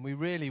Kirby, and we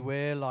really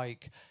were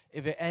like,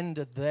 if it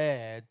ended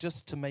there,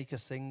 just to make a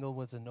single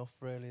was enough,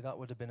 really. That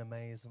would have been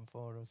amazing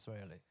for us,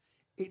 really.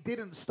 It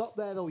didn't stop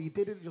there, though. You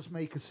didn't just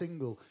make a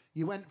single.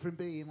 You went from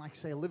being, like,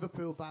 say, a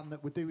Liverpool band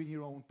that were doing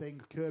your own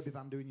thing, a Kirby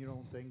band doing your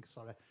own thing.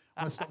 Sorry,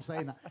 I'm going to stop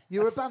saying that.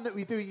 You were a band that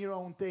were doing your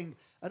own thing,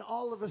 and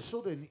all of a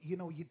sudden, you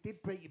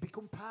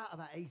become part of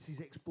that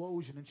 80s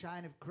explosion, and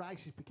China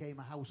Crisis became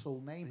a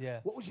household name. Yeah.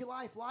 What was your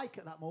life like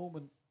at that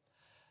moment?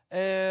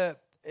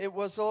 It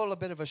was all a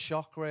bit of a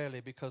shock,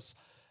 really, because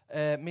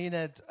me and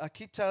Ed, I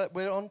keep telling,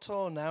 we're on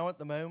tour now at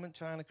the moment,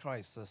 China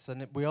Crisis,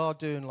 and we are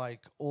doing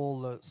like all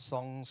the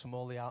songs from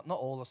all the not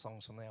all the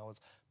songs from the hours,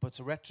 but it's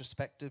a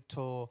retrospective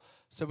tour.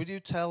 So we do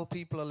tell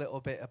people a little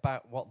bit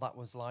about what that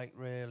was like,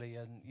 really,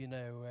 and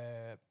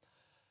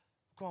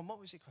go on, what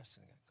was your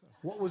question again? Go on.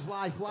 What was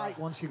life like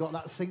once you got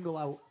that single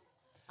out?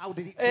 How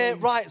did it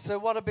change? Right, so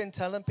what I've been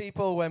telling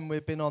people when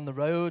we've been on the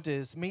road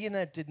is me and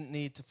Ed didn't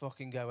need to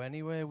fucking go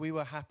anywhere. We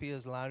were happy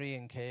as Larry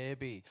and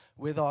Kirby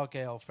with our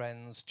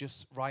girlfriends,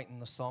 just writing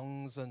the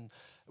songs. And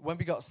when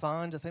we got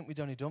signed, I think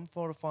we'd only done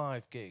 4 or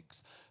 5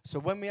 gigs. So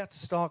when we had to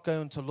start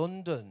going to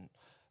London,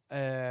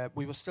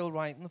 we were still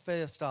writing the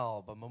first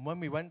album. And when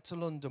we went to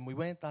London, we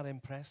weren't that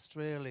impressed,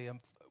 really.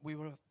 And we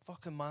were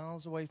fucking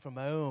miles away from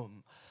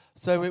home.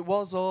 So it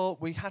was all,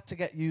 we had to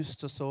get used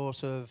to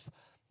sort of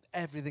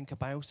everything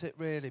about it,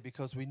 really,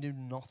 because we knew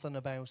nothing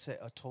about it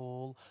at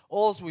all.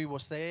 All we were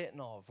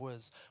certain of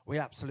was we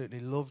absolutely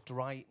loved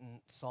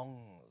writing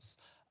songs,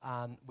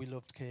 and we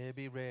loved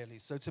Kirby, really.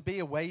 So to be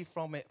away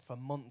from it for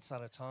months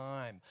at a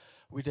time,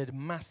 we did a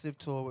massive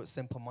tour with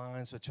Simple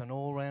Minds, which went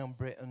all around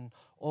Britain,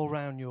 all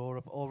around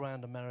Europe, all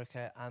around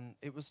America, and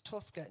it was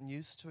tough getting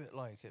used to it,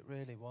 like, it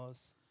really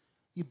was.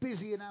 You're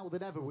busier now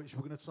than ever, which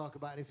we're going to talk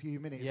about in a few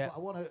minutes. Yeah. But I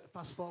want to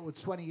fast forward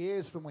 20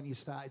 years from when you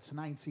started to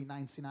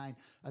 1999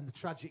 and the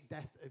tragic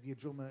death of your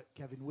drummer,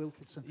 Kevin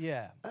Wilkinson.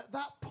 Yeah. At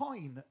that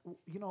point,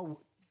 you know,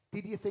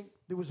 did you think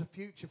there was a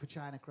future for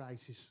China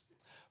Crisis?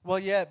 Well,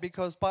 yeah,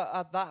 because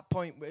at that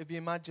point, if you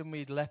imagine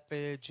we'd left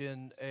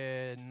Virgin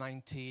in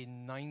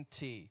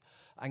 1990,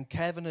 and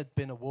Kevin had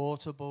been a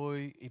water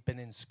boy, he'd been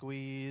in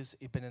Squeeze,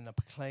 he'd been in the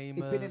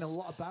Proclaimers. He'd been in a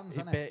lot of bands,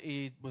 hadn't he?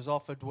 He was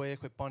offered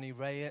work with Bonnie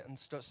Raitt and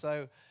stuff,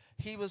 so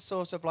he was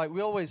sort of like,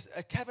 we always,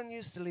 Kevin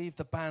used to leave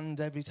the band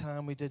every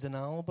time we did an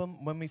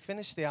album. When we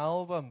finished the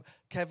album,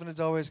 Kevin would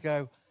always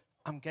go,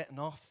 I'm getting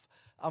off.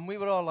 And we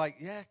were all like,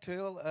 yeah,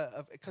 cool,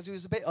 because he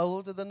was a bit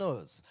older than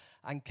us.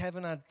 And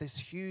Kevin had this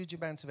huge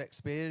amount of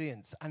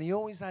experience. And he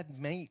always had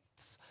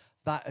mates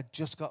that had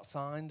just got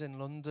signed in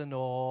London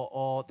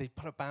or they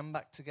put a band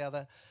back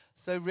together.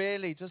 So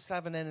really, just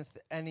having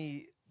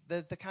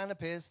the kind of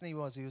person he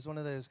was one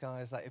of those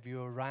guys that if you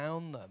were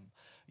around them,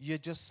 you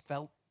just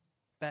felt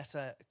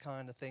better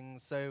kind of thing.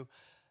 So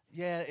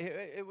yeah,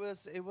 it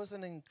was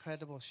an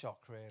incredible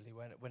shock, really,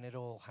 when it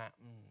all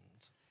happened.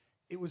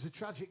 It was a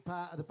tragic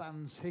part of the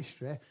band's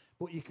history,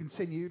 but you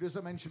continued, as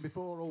I mentioned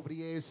before, over the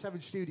years, 7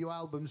 studio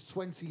albums,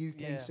 20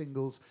 UK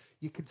singles.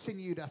 You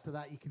continued after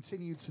that. You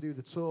continued to do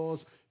the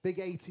tours, big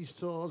 80s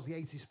tours, the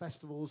 80s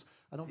festivals,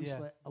 and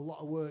obviously a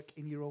lot of work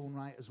in your own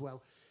right as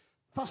well.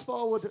 Fast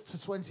forward to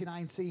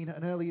 2019,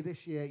 and earlier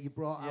this year, you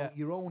brought out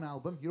your own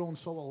album, your own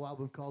solo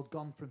album called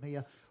Gone From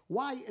Here.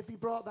 Why have you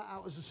brought that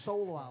out as a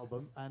solo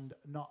album and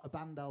not a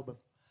band album?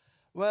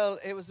 Well,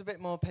 it was a bit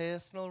more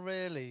personal,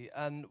 really.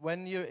 And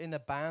when you're in a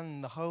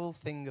band, the whole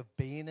thing of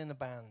being in a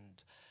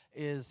band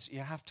is you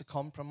have to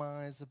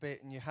compromise a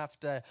bit, and you have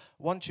to,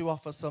 once you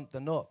offer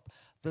something up,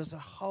 there's a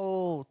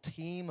whole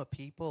team of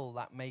people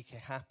that make it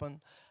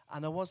happen.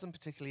 And I wasn't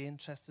particularly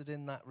interested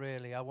in that,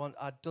 really.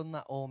 I'd done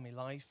that all my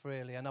life,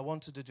 really, and I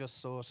wanted to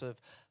just sort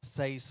of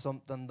say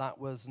something that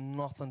was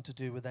nothing to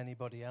do with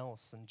anybody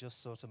else and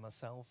just sort of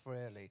myself,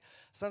 really.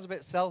 Sounds a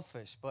bit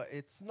selfish, but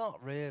it's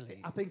not really.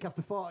 I think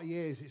after 40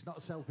 years, it's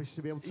not selfish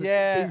to be able to do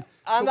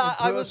and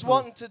I was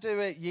wanting to do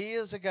it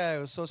years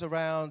ago, sort of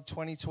around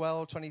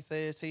 2012,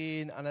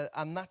 2013,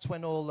 and that's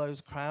when all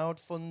those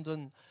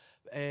crowdfunding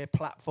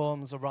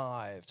platforms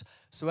arrived.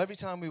 So every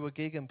time we were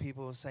gigging,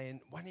 people were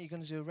saying, when are you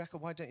going to do a record?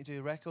 Why don't you do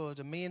a record?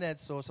 And me and Ed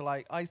sort of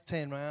like, I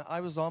turned around,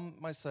 I was on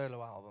my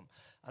solo album,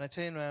 and I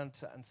turned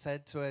around and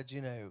said to Ed,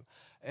 you know,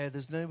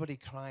 there's nobody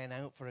crying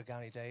out for a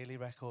Gary Daly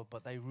record,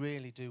 but they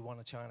really do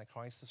want a China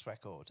Crisis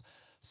record.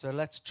 So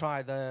let's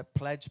try the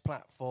Pledge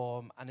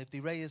platform, and if they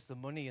raise the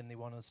money and they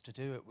want us to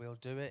do it, we'll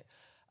do it.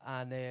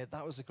 And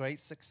that was a great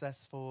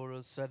success for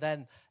us. So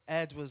then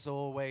Ed was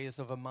always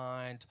of a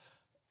mind,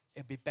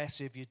 it'd be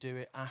better if you do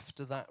it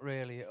after that,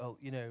 really,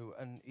 you know,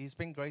 and he's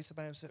been great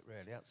about it,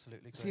 really,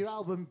 absolutely great. So your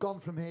album, Gone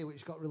From Here,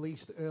 which got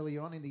released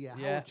earlier on in the year,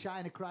 how have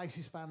China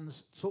Crisis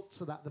fans took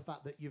to that, the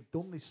fact that you've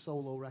done this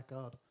solo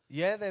record?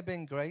 Yeah, they've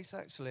been great,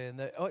 actually, and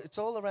it's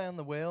all around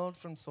the world,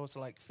 from sort of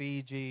like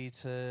Fiji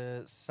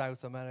to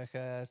South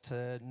America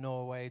to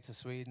Norway to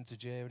Sweden to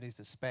Germany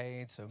to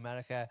Spain to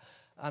America,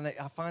 and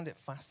I find it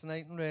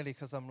fascinating, really,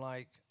 because I'm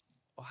like,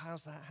 well,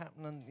 how's that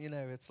happening? You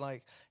know, it's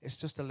like, it's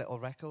just a little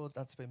record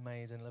that's been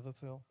made in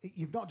Liverpool.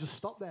 You've not just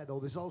stopped there,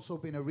 though. There's also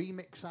been a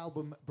remix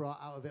album brought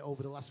out of it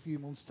over the last few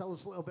months. Tell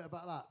us a little bit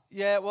about that.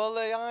 Yeah, well,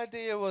 the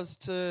idea was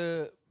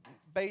to,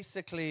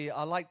 basically,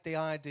 I like the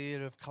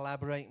idea of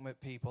collaborating with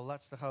people.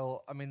 That's the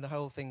whole, I mean, the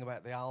whole thing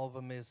about the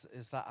album is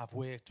that I've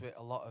worked with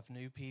a lot of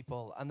new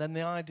people. And then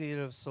the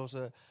idea of sort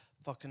of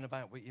fucking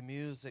about with your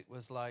music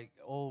was like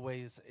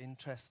always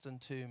interesting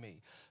to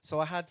me. So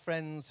I had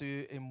friends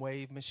who in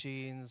Wave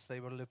Machines, they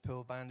were a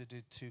Liverpool band who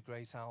did 2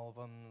 great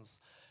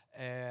albums.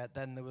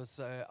 Then there was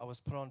I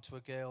was put on to a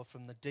girl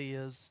from the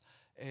Deers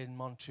in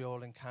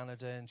Montreal in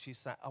Canada, and she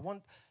said,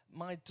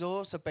 my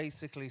daughter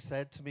basically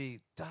said to me,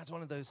 Dad,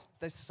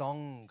 this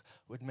song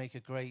would make a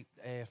great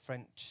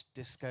French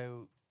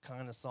disco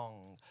kind of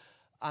song.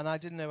 And I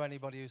didn't know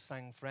anybody who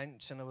sang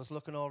French, and I was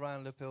looking all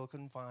around Liverpool,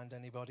 couldn't find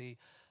anybody.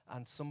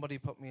 And somebody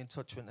put me in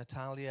touch with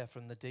Natalia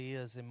from the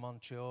Deers in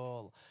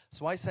Montreal.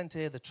 So I sent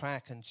her the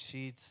track, and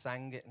she'd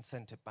sang it and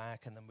sent it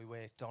back, and then we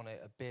worked on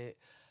it a bit.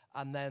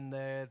 And then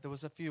there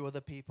was a few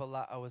other people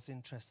that I was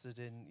interested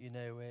in, you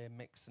know,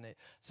 mixing it.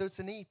 So it's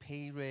an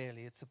EP,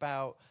 really. It's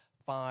about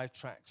 5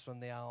 tracks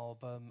from the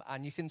album,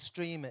 and you can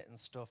stream it and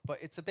stuff, but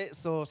it's a bit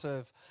sort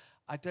of,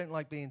 I don't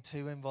like being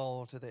too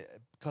involved with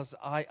it, because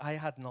I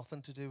had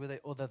nothing to do with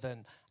it other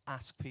than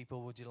ask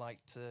people, would you like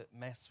to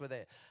mess with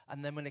it?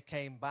 And then when it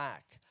came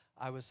back,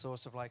 I was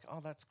sort of like, oh,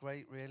 that's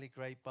great, really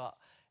great, but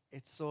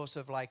it's sort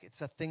of like,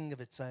 it's a thing of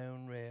its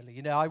own, really.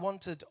 You know, I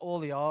wanted all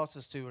the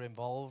artists who were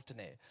involved in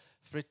it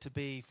for it to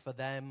be for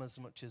them as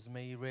much as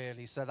me,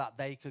 really, so that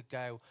they could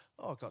go,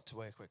 oh, I got to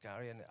work with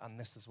Gary, and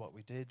this is what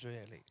we did,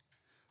 really.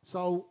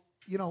 So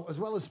you know, as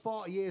well as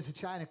 40 years of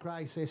China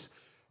Crisis,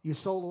 your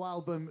solo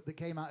album that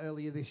came out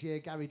earlier this year,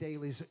 Gary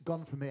Daly's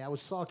Gone From Me. I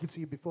was talking to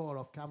you before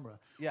off camera.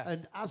 Yeah.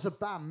 And as a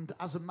band,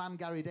 as a man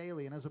Gary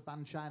Daly, and as a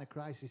band China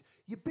Crisis,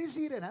 you're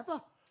busier than ever.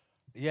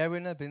 Yeah,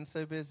 we've never been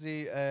so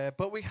busy,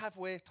 but we have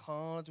worked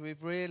hard.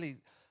 We've really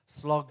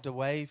slogged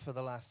away for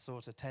the last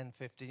sort of 10,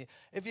 15 years.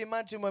 If you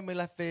imagine when we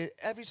left,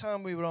 every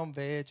time we were on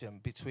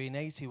Virgin, between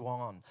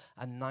 81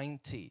 and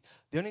 90,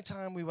 the only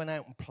time we went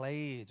out and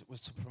played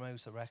was to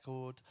promote a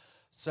record.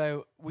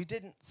 So we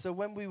didn't, so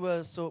when we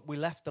were, we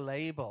left the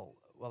label,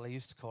 well, they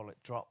used to call it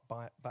drop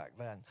by back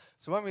then.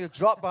 So when we were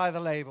dropped by the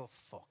label,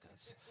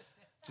 fuckers.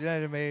 Do you know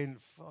what I mean?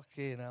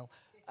 Fucking hell.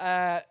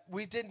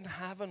 We didn't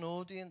have an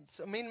audience.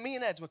 I mean, me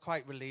and Ed were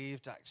quite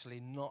relieved, actually,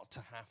 not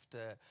to have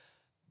to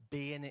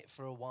be in it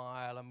for a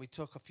while. And we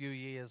took a few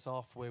years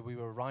off where we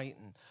were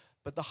writing.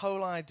 But the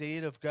whole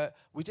idea of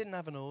we didn't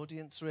have an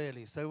audience,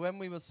 really. So when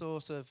we were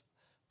sort of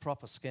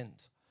proper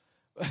skint,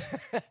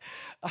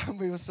 and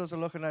we were sort of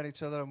looking at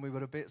each other and we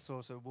were a bit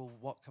sort of, well,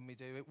 what can we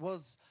do? It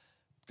was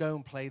go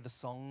and play the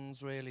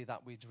songs, really,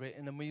 that we'd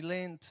written. And we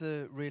learned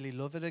to really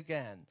love it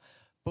again.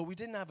 But we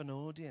didn't have an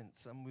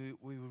audience, and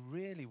we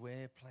really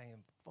were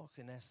playing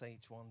fucking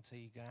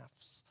SH1T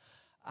gaffs,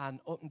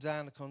 and up and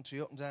down the country,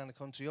 up and down the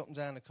country, up and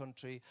down the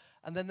country.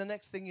 And then the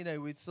next thing you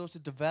know, we'd sort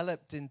of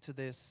developed into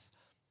this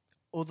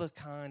other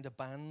kind of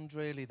band,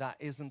 really, that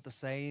isn't the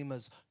same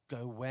as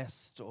Go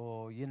West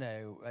or, you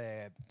know,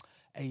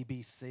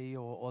 ABC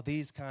or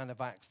these kind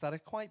of acts that are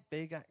quite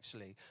big,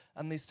 actually.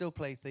 And they still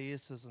play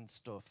theatres and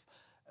stuff.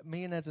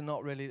 Me and Ed are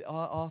not really,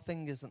 our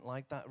thing isn't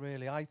like that,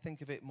 really. I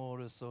think of it more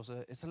as sort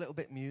of, it's a little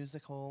bit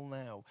music hall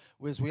now,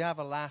 whereas we have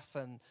a laugh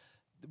and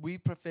we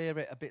prefer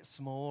it a bit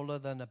smaller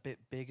than a bit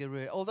bigger,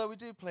 really. Although we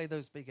do play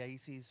those big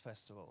 80s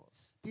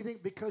festivals. Do you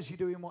think because you're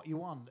doing what you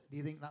want, do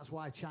you think that's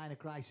why China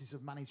Crisis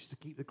have managed to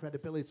keep the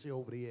credibility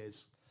over the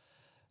years?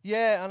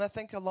 Yeah, and I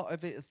think a lot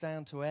of it is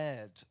down to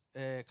Ed,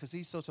 because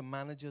he sort of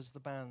manages the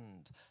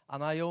band.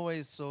 And I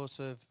always sort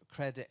of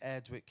credit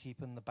Ed with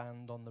keeping the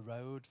band on the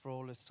road for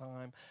all this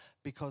time,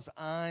 because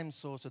I'm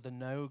sort of the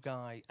no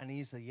guy, and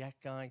he's the yet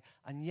guy.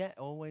 And yet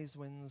always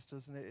wins,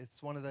 doesn't it?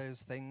 It's one of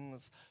those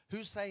things.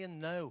 Who's saying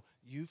no?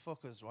 You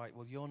fuckers, right?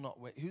 Well, you're not.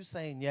 Who's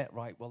saying yet,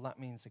 right? Well, that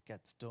means it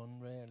gets done,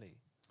 really.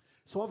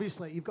 So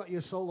obviously, you've got your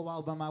solo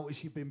album out,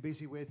 which you've been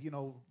busy with, you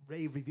know,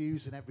 rave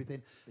reviews and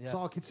everything. Yeah.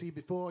 Talking to you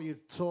before, you're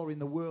touring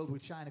the world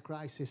with China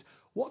Crisis.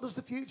 What does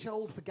the future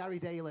hold for Gary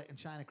Daly and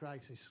China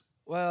Crisis?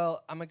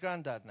 Well, I'm a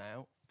granddad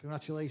now.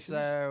 Congratulations.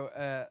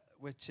 So,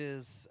 which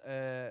is,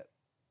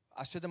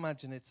 I should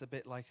imagine it's a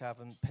bit like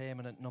having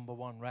permanent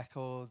 #1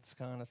 records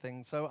kind of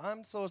thing. So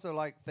I'm sort of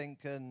like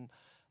thinking,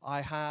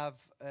 I have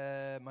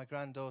my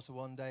granddaughter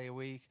 1 day a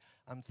week.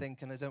 I'm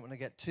thinking I don't want to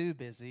get too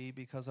busy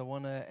because I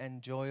want to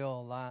enjoy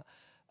all that.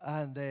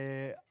 And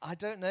I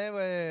don't know.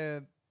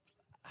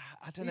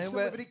 I don't know. You still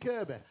living in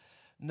Kirby?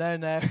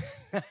 No.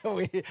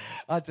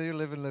 I do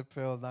live in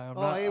Liverpool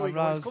now. Here we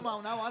go. It's come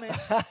out now, hasn't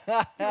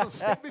it? You were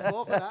sick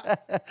before for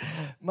that.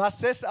 My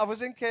sister, I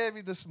was in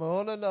Kirby this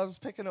morning. I was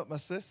picking up my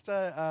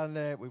sister,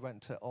 and we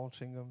went to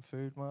Altrincham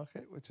Food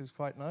Market, which is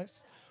quite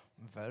nice.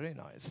 Very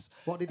nice.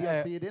 What did you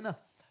have for your dinner?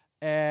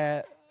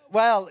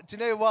 Well, do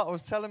you know what? I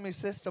was telling my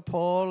sister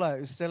Paula,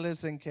 who still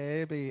lives in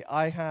Kirby,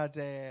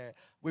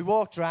 we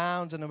walked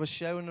round and I was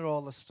showing her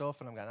all the stuff,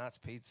 and I'm going, that's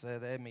pizza,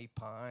 they're meat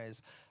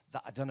pies.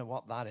 I don't know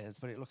what that is,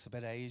 but it looks a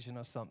bit Asian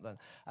or something.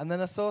 And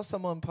then I saw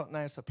someone putting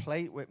out a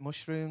plate with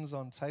mushrooms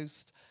on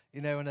toast,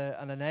 you know, and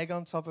an egg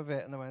on top of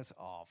it, and I went,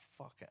 oh,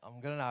 fuck it,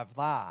 I'm going to have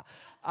that.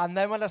 And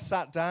then when I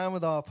sat down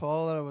with our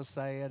Paula, I was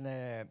saying,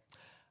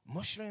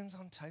 mushrooms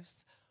on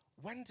toast?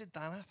 When did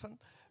that happen?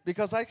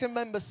 Because I can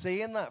remember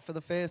seeing that for the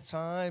first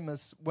time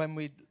as when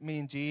me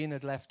and Jean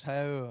had left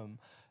home,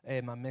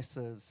 my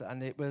missus,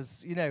 and it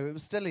was, you know, it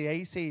was still the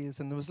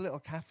 80s, and there was a little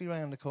cafe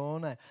around the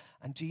corner,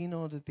 and Jean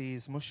ordered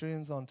these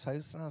mushrooms on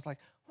toast, and I was like,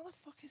 what the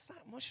fuck is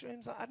that,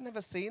 mushrooms? I'd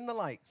never seen the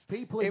likes.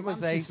 People in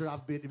Manchester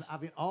have been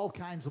having all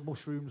kinds of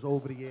mushrooms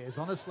over the years,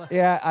 honestly.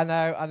 Yeah, I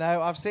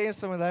know. I've seen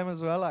some of them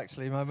as well,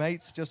 actually. My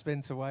mate's just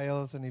been to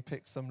Wales, and he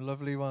picked some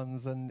lovely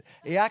ones, and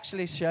he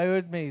actually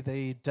showed me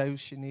the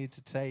dose you need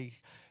to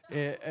take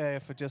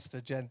for just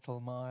a gentle,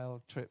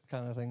 mild trip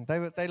kind of thing.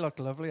 They look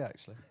lovely,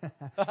 actually.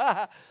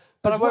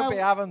 But I won't be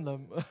having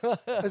them.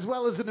 As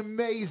well as an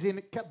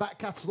amazing back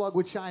catalogue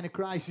with China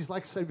Crisis,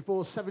 like I said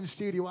before, 7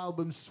 studio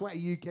albums,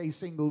 20 UK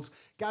singles.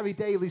 Gary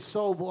Daly's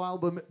solo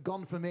album,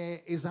 Gone From Here,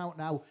 is out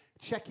now.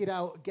 Check it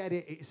out, get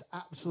it. It's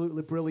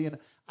absolutely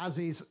brilliant, as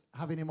is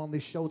having him on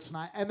this show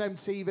tonight.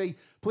 MMTV,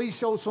 please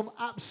show some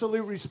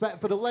absolute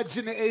respect for the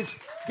legend it is,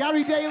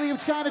 Gary Daly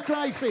of China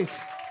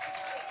Crisis.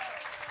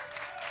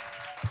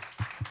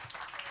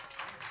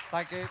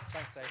 Thank you.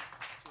 Thanks, Dave.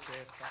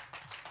 Cheers.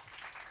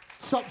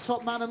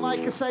 Top man, and like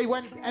I say,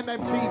 when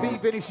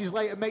MMTV finishes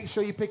later, make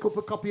sure you pick up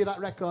a copy of that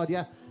record,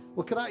 yeah?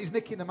 Look at that, he's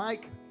nicking the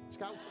mic.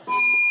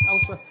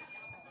 Scouser.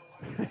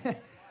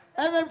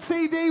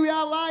 MMTV, we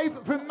are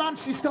live from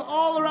Manchester,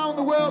 all around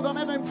the world on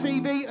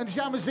MMTV and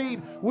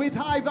Jamazine with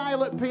High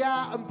Violet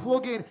PR and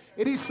plug-in.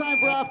 It is time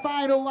for our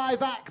final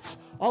live act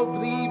of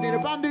the evening. A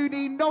band who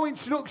need no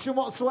introduction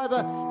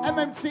whatsoever.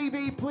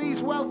 MMTV,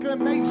 please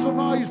welcome, make some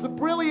noise, the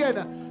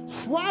brilliant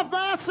Suave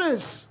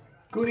Martyrs.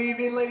 Good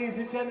evening, ladies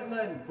and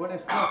gentlemen.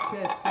 Buenas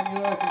noches,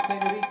 senores and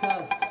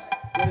senoritas.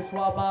 We're the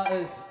Suave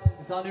Martyrs.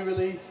 It's our new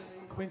release.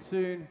 Coming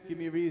soon. Give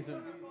me a reason.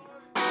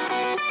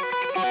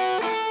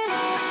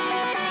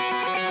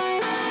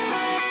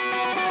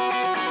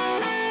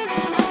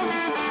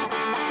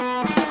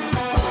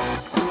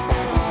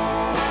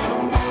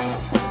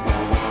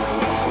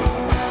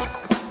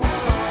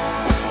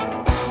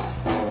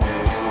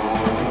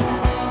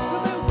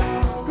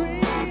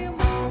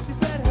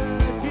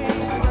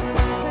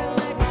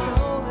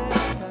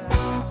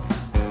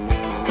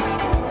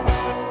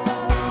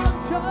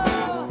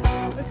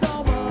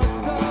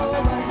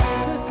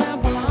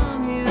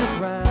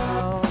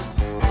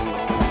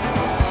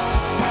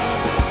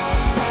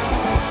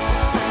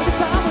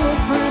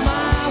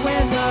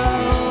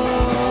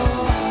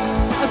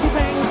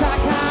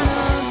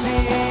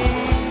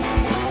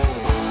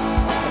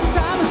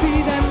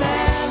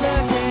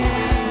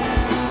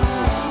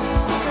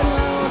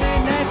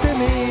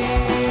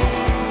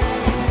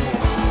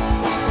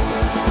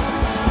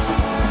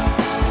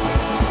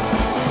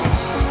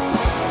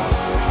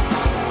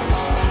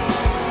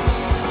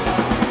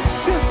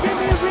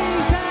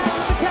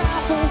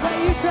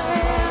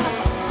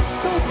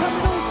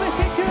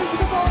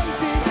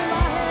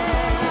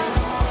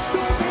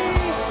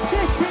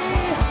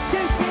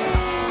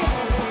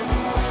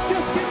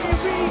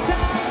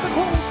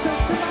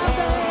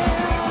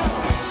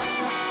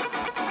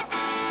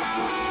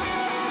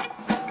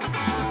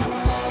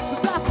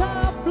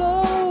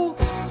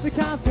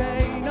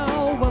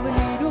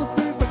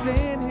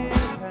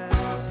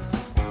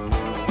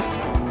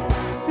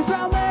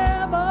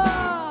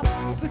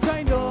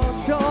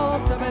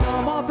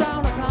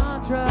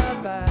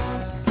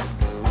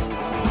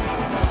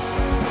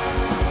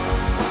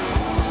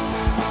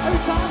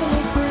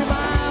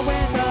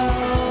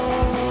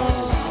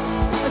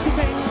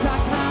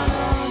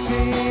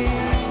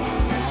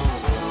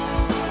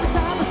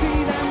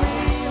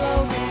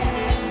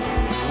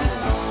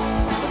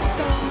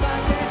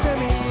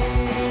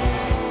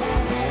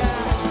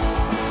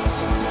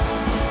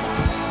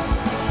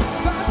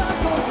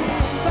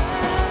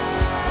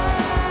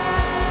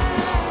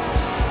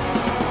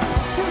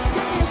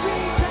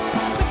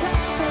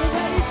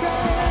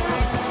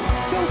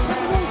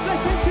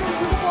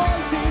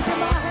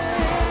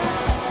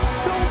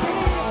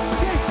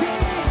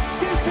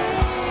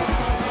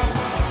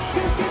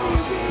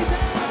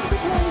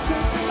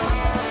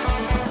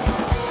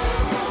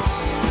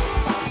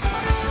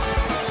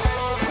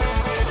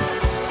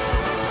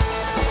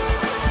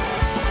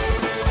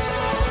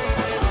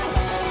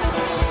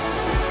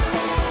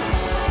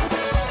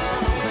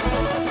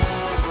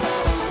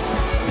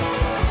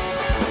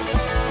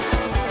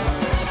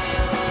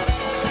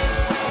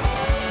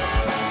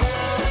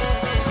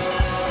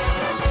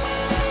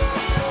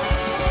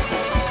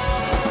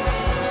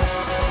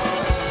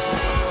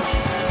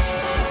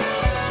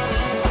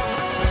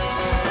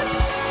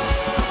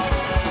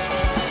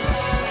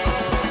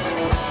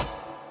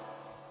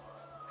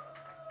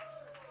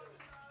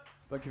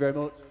 Thank you very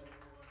much.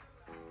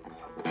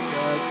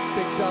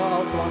 Big shout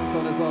out to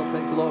Anton as well.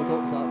 Takes a lot of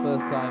guts that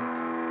first time.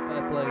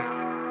 Fair play.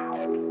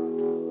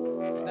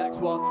 This next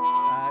one,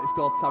 it's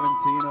called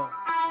Tarantino.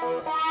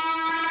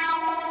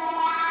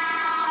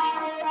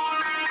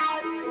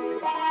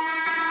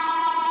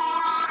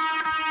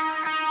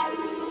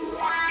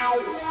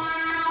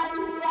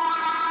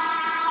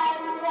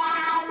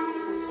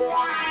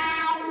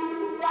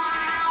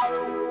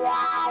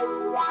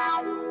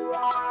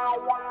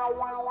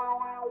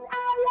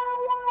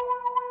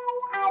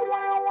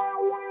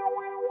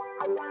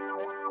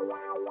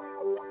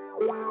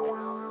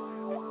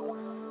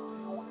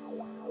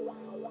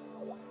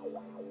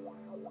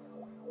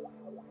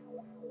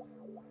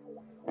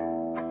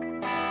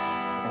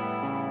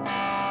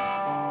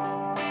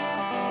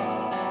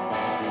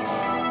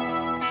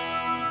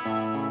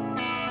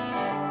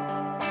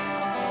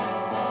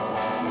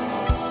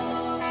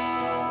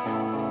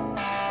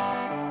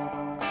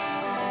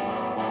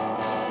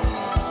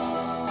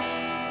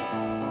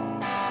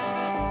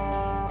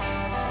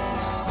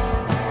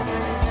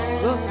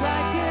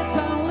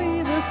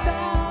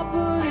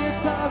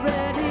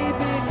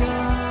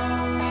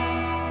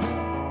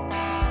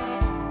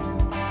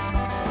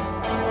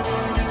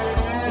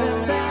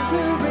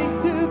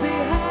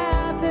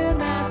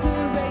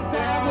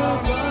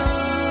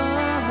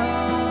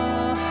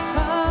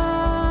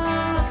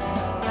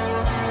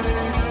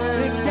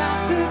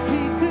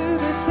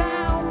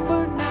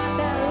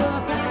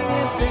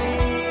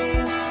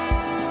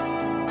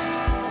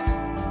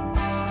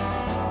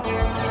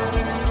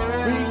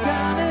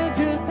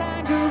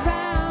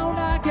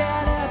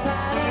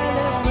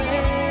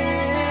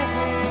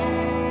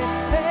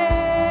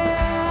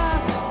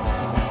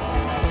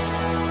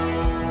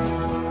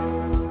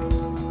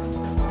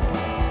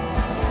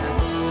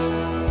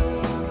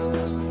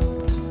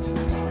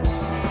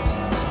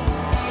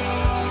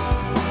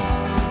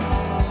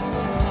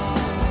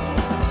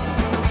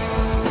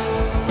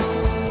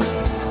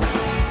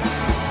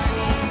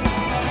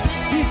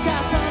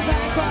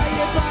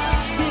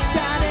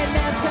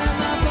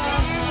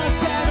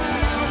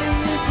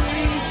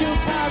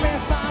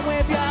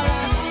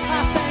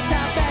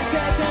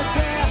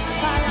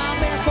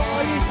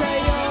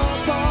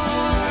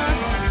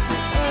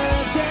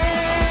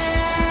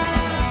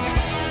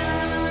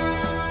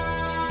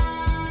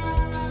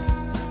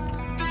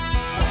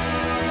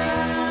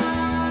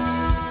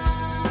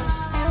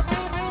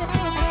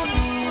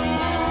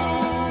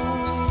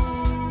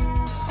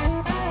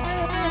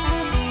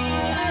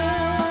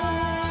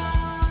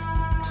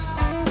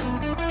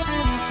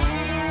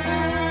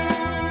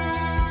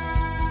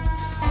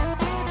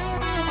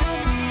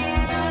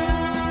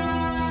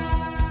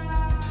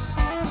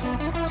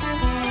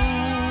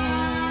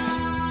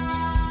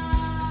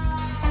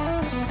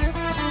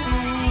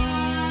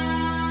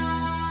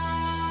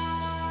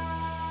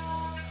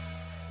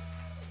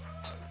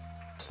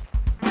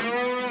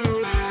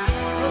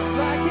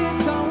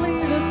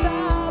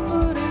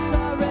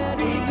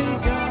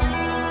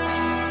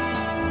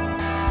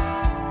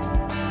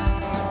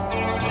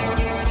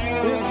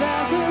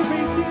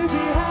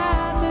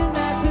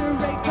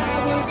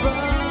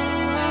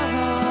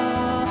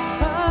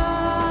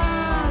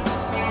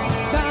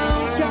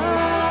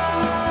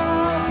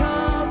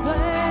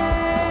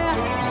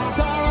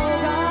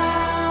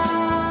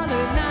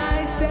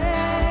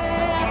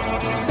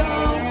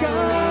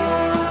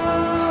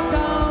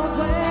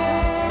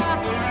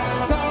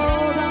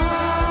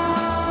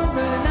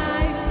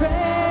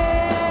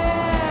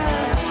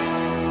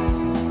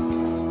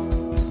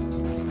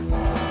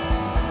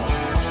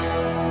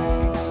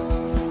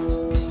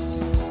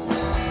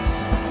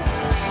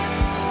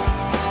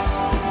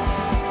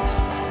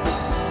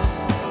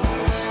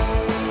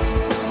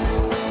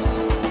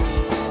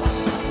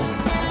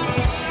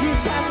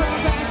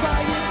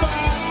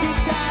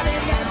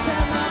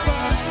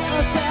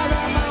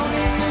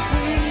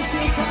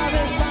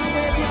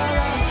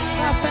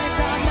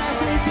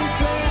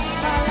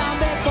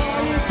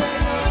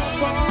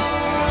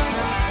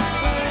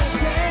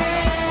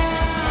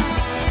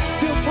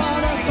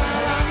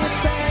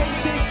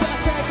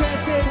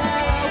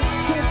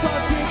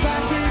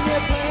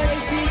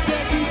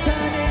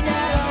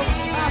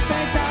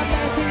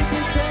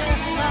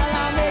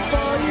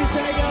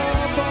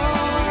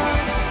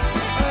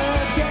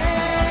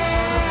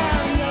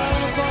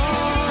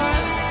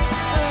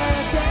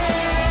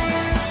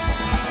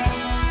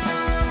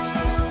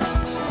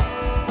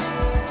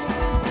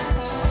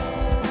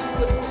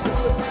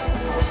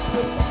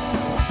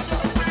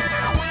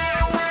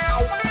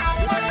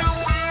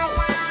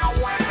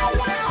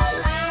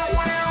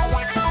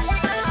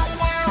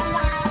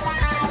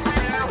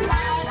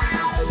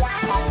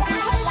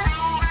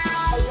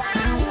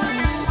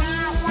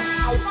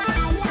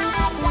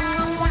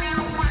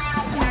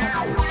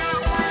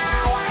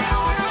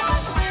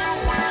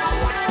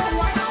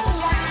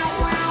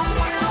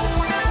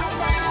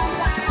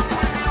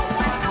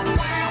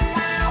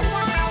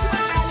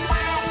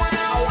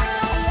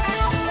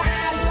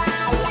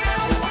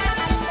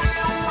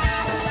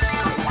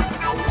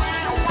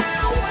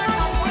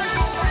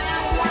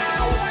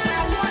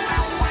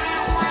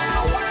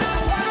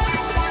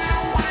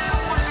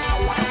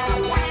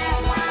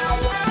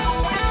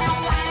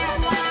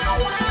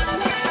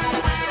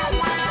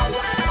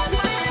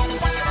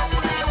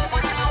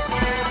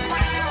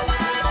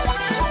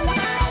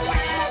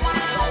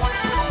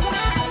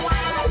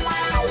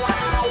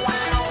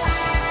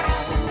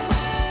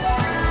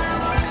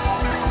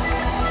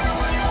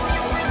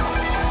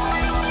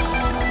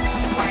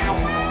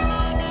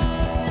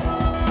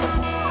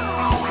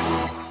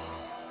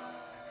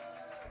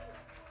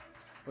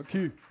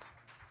 you.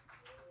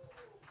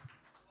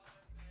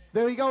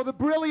 There we go, the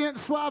brilliant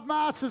Suave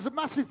Martyrs. A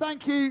massive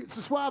thank you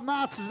to Suave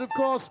Martyrs and, of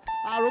course,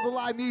 our other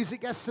live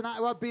music guests tonight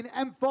who have been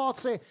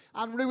M40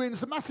 and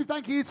Ruins. A massive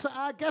thank you to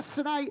our guests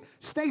tonight,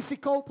 Stacey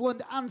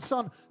Copeland,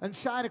 Anton, and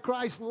China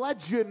Christ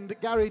legend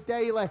Gary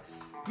Daly.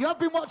 You have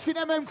been watching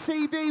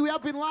MMTV. We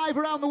have been live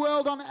around the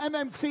world on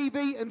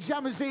MMTV and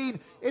Jamazine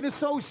in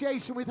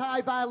association with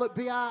High Violet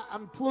BR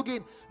and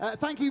Plugin.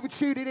 Thank you for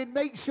tuning in.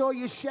 Make sure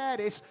you share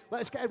this.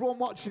 Let's get everyone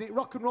watching it.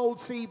 Rock and Roll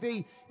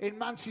TV in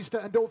Manchester.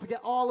 And don't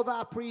forget, all of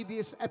our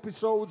previous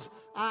episodes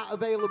are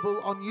available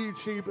on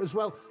YouTube as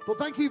well. But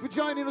thank you for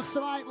joining us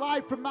tonight,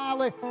 live from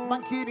Marley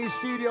Mancunia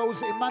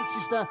Studios in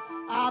Manchester.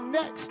 Our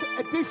next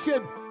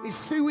edition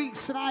is 2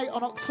 weeks tonight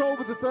on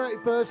October the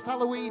 31st,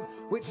 Halloween,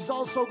 which is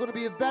also going to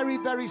be a very,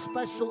 very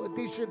special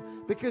edition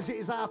because it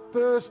is our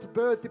first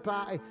birthday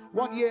party,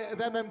 1 year of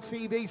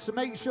MMTV. So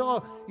make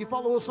sure you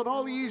follow us on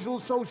all the usual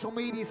social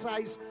media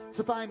sites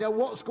to find out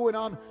what's going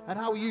on and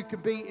how you can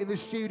be in the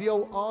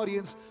studio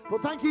audience.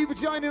 But thank you for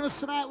joining us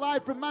tonight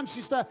live from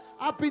Manchester.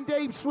 I've been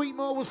Dave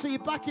Sweetmore. We'll see you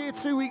back here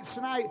 2 weeks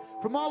tonight.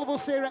 From all of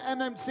us here at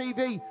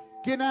MMTV,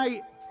 good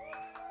night.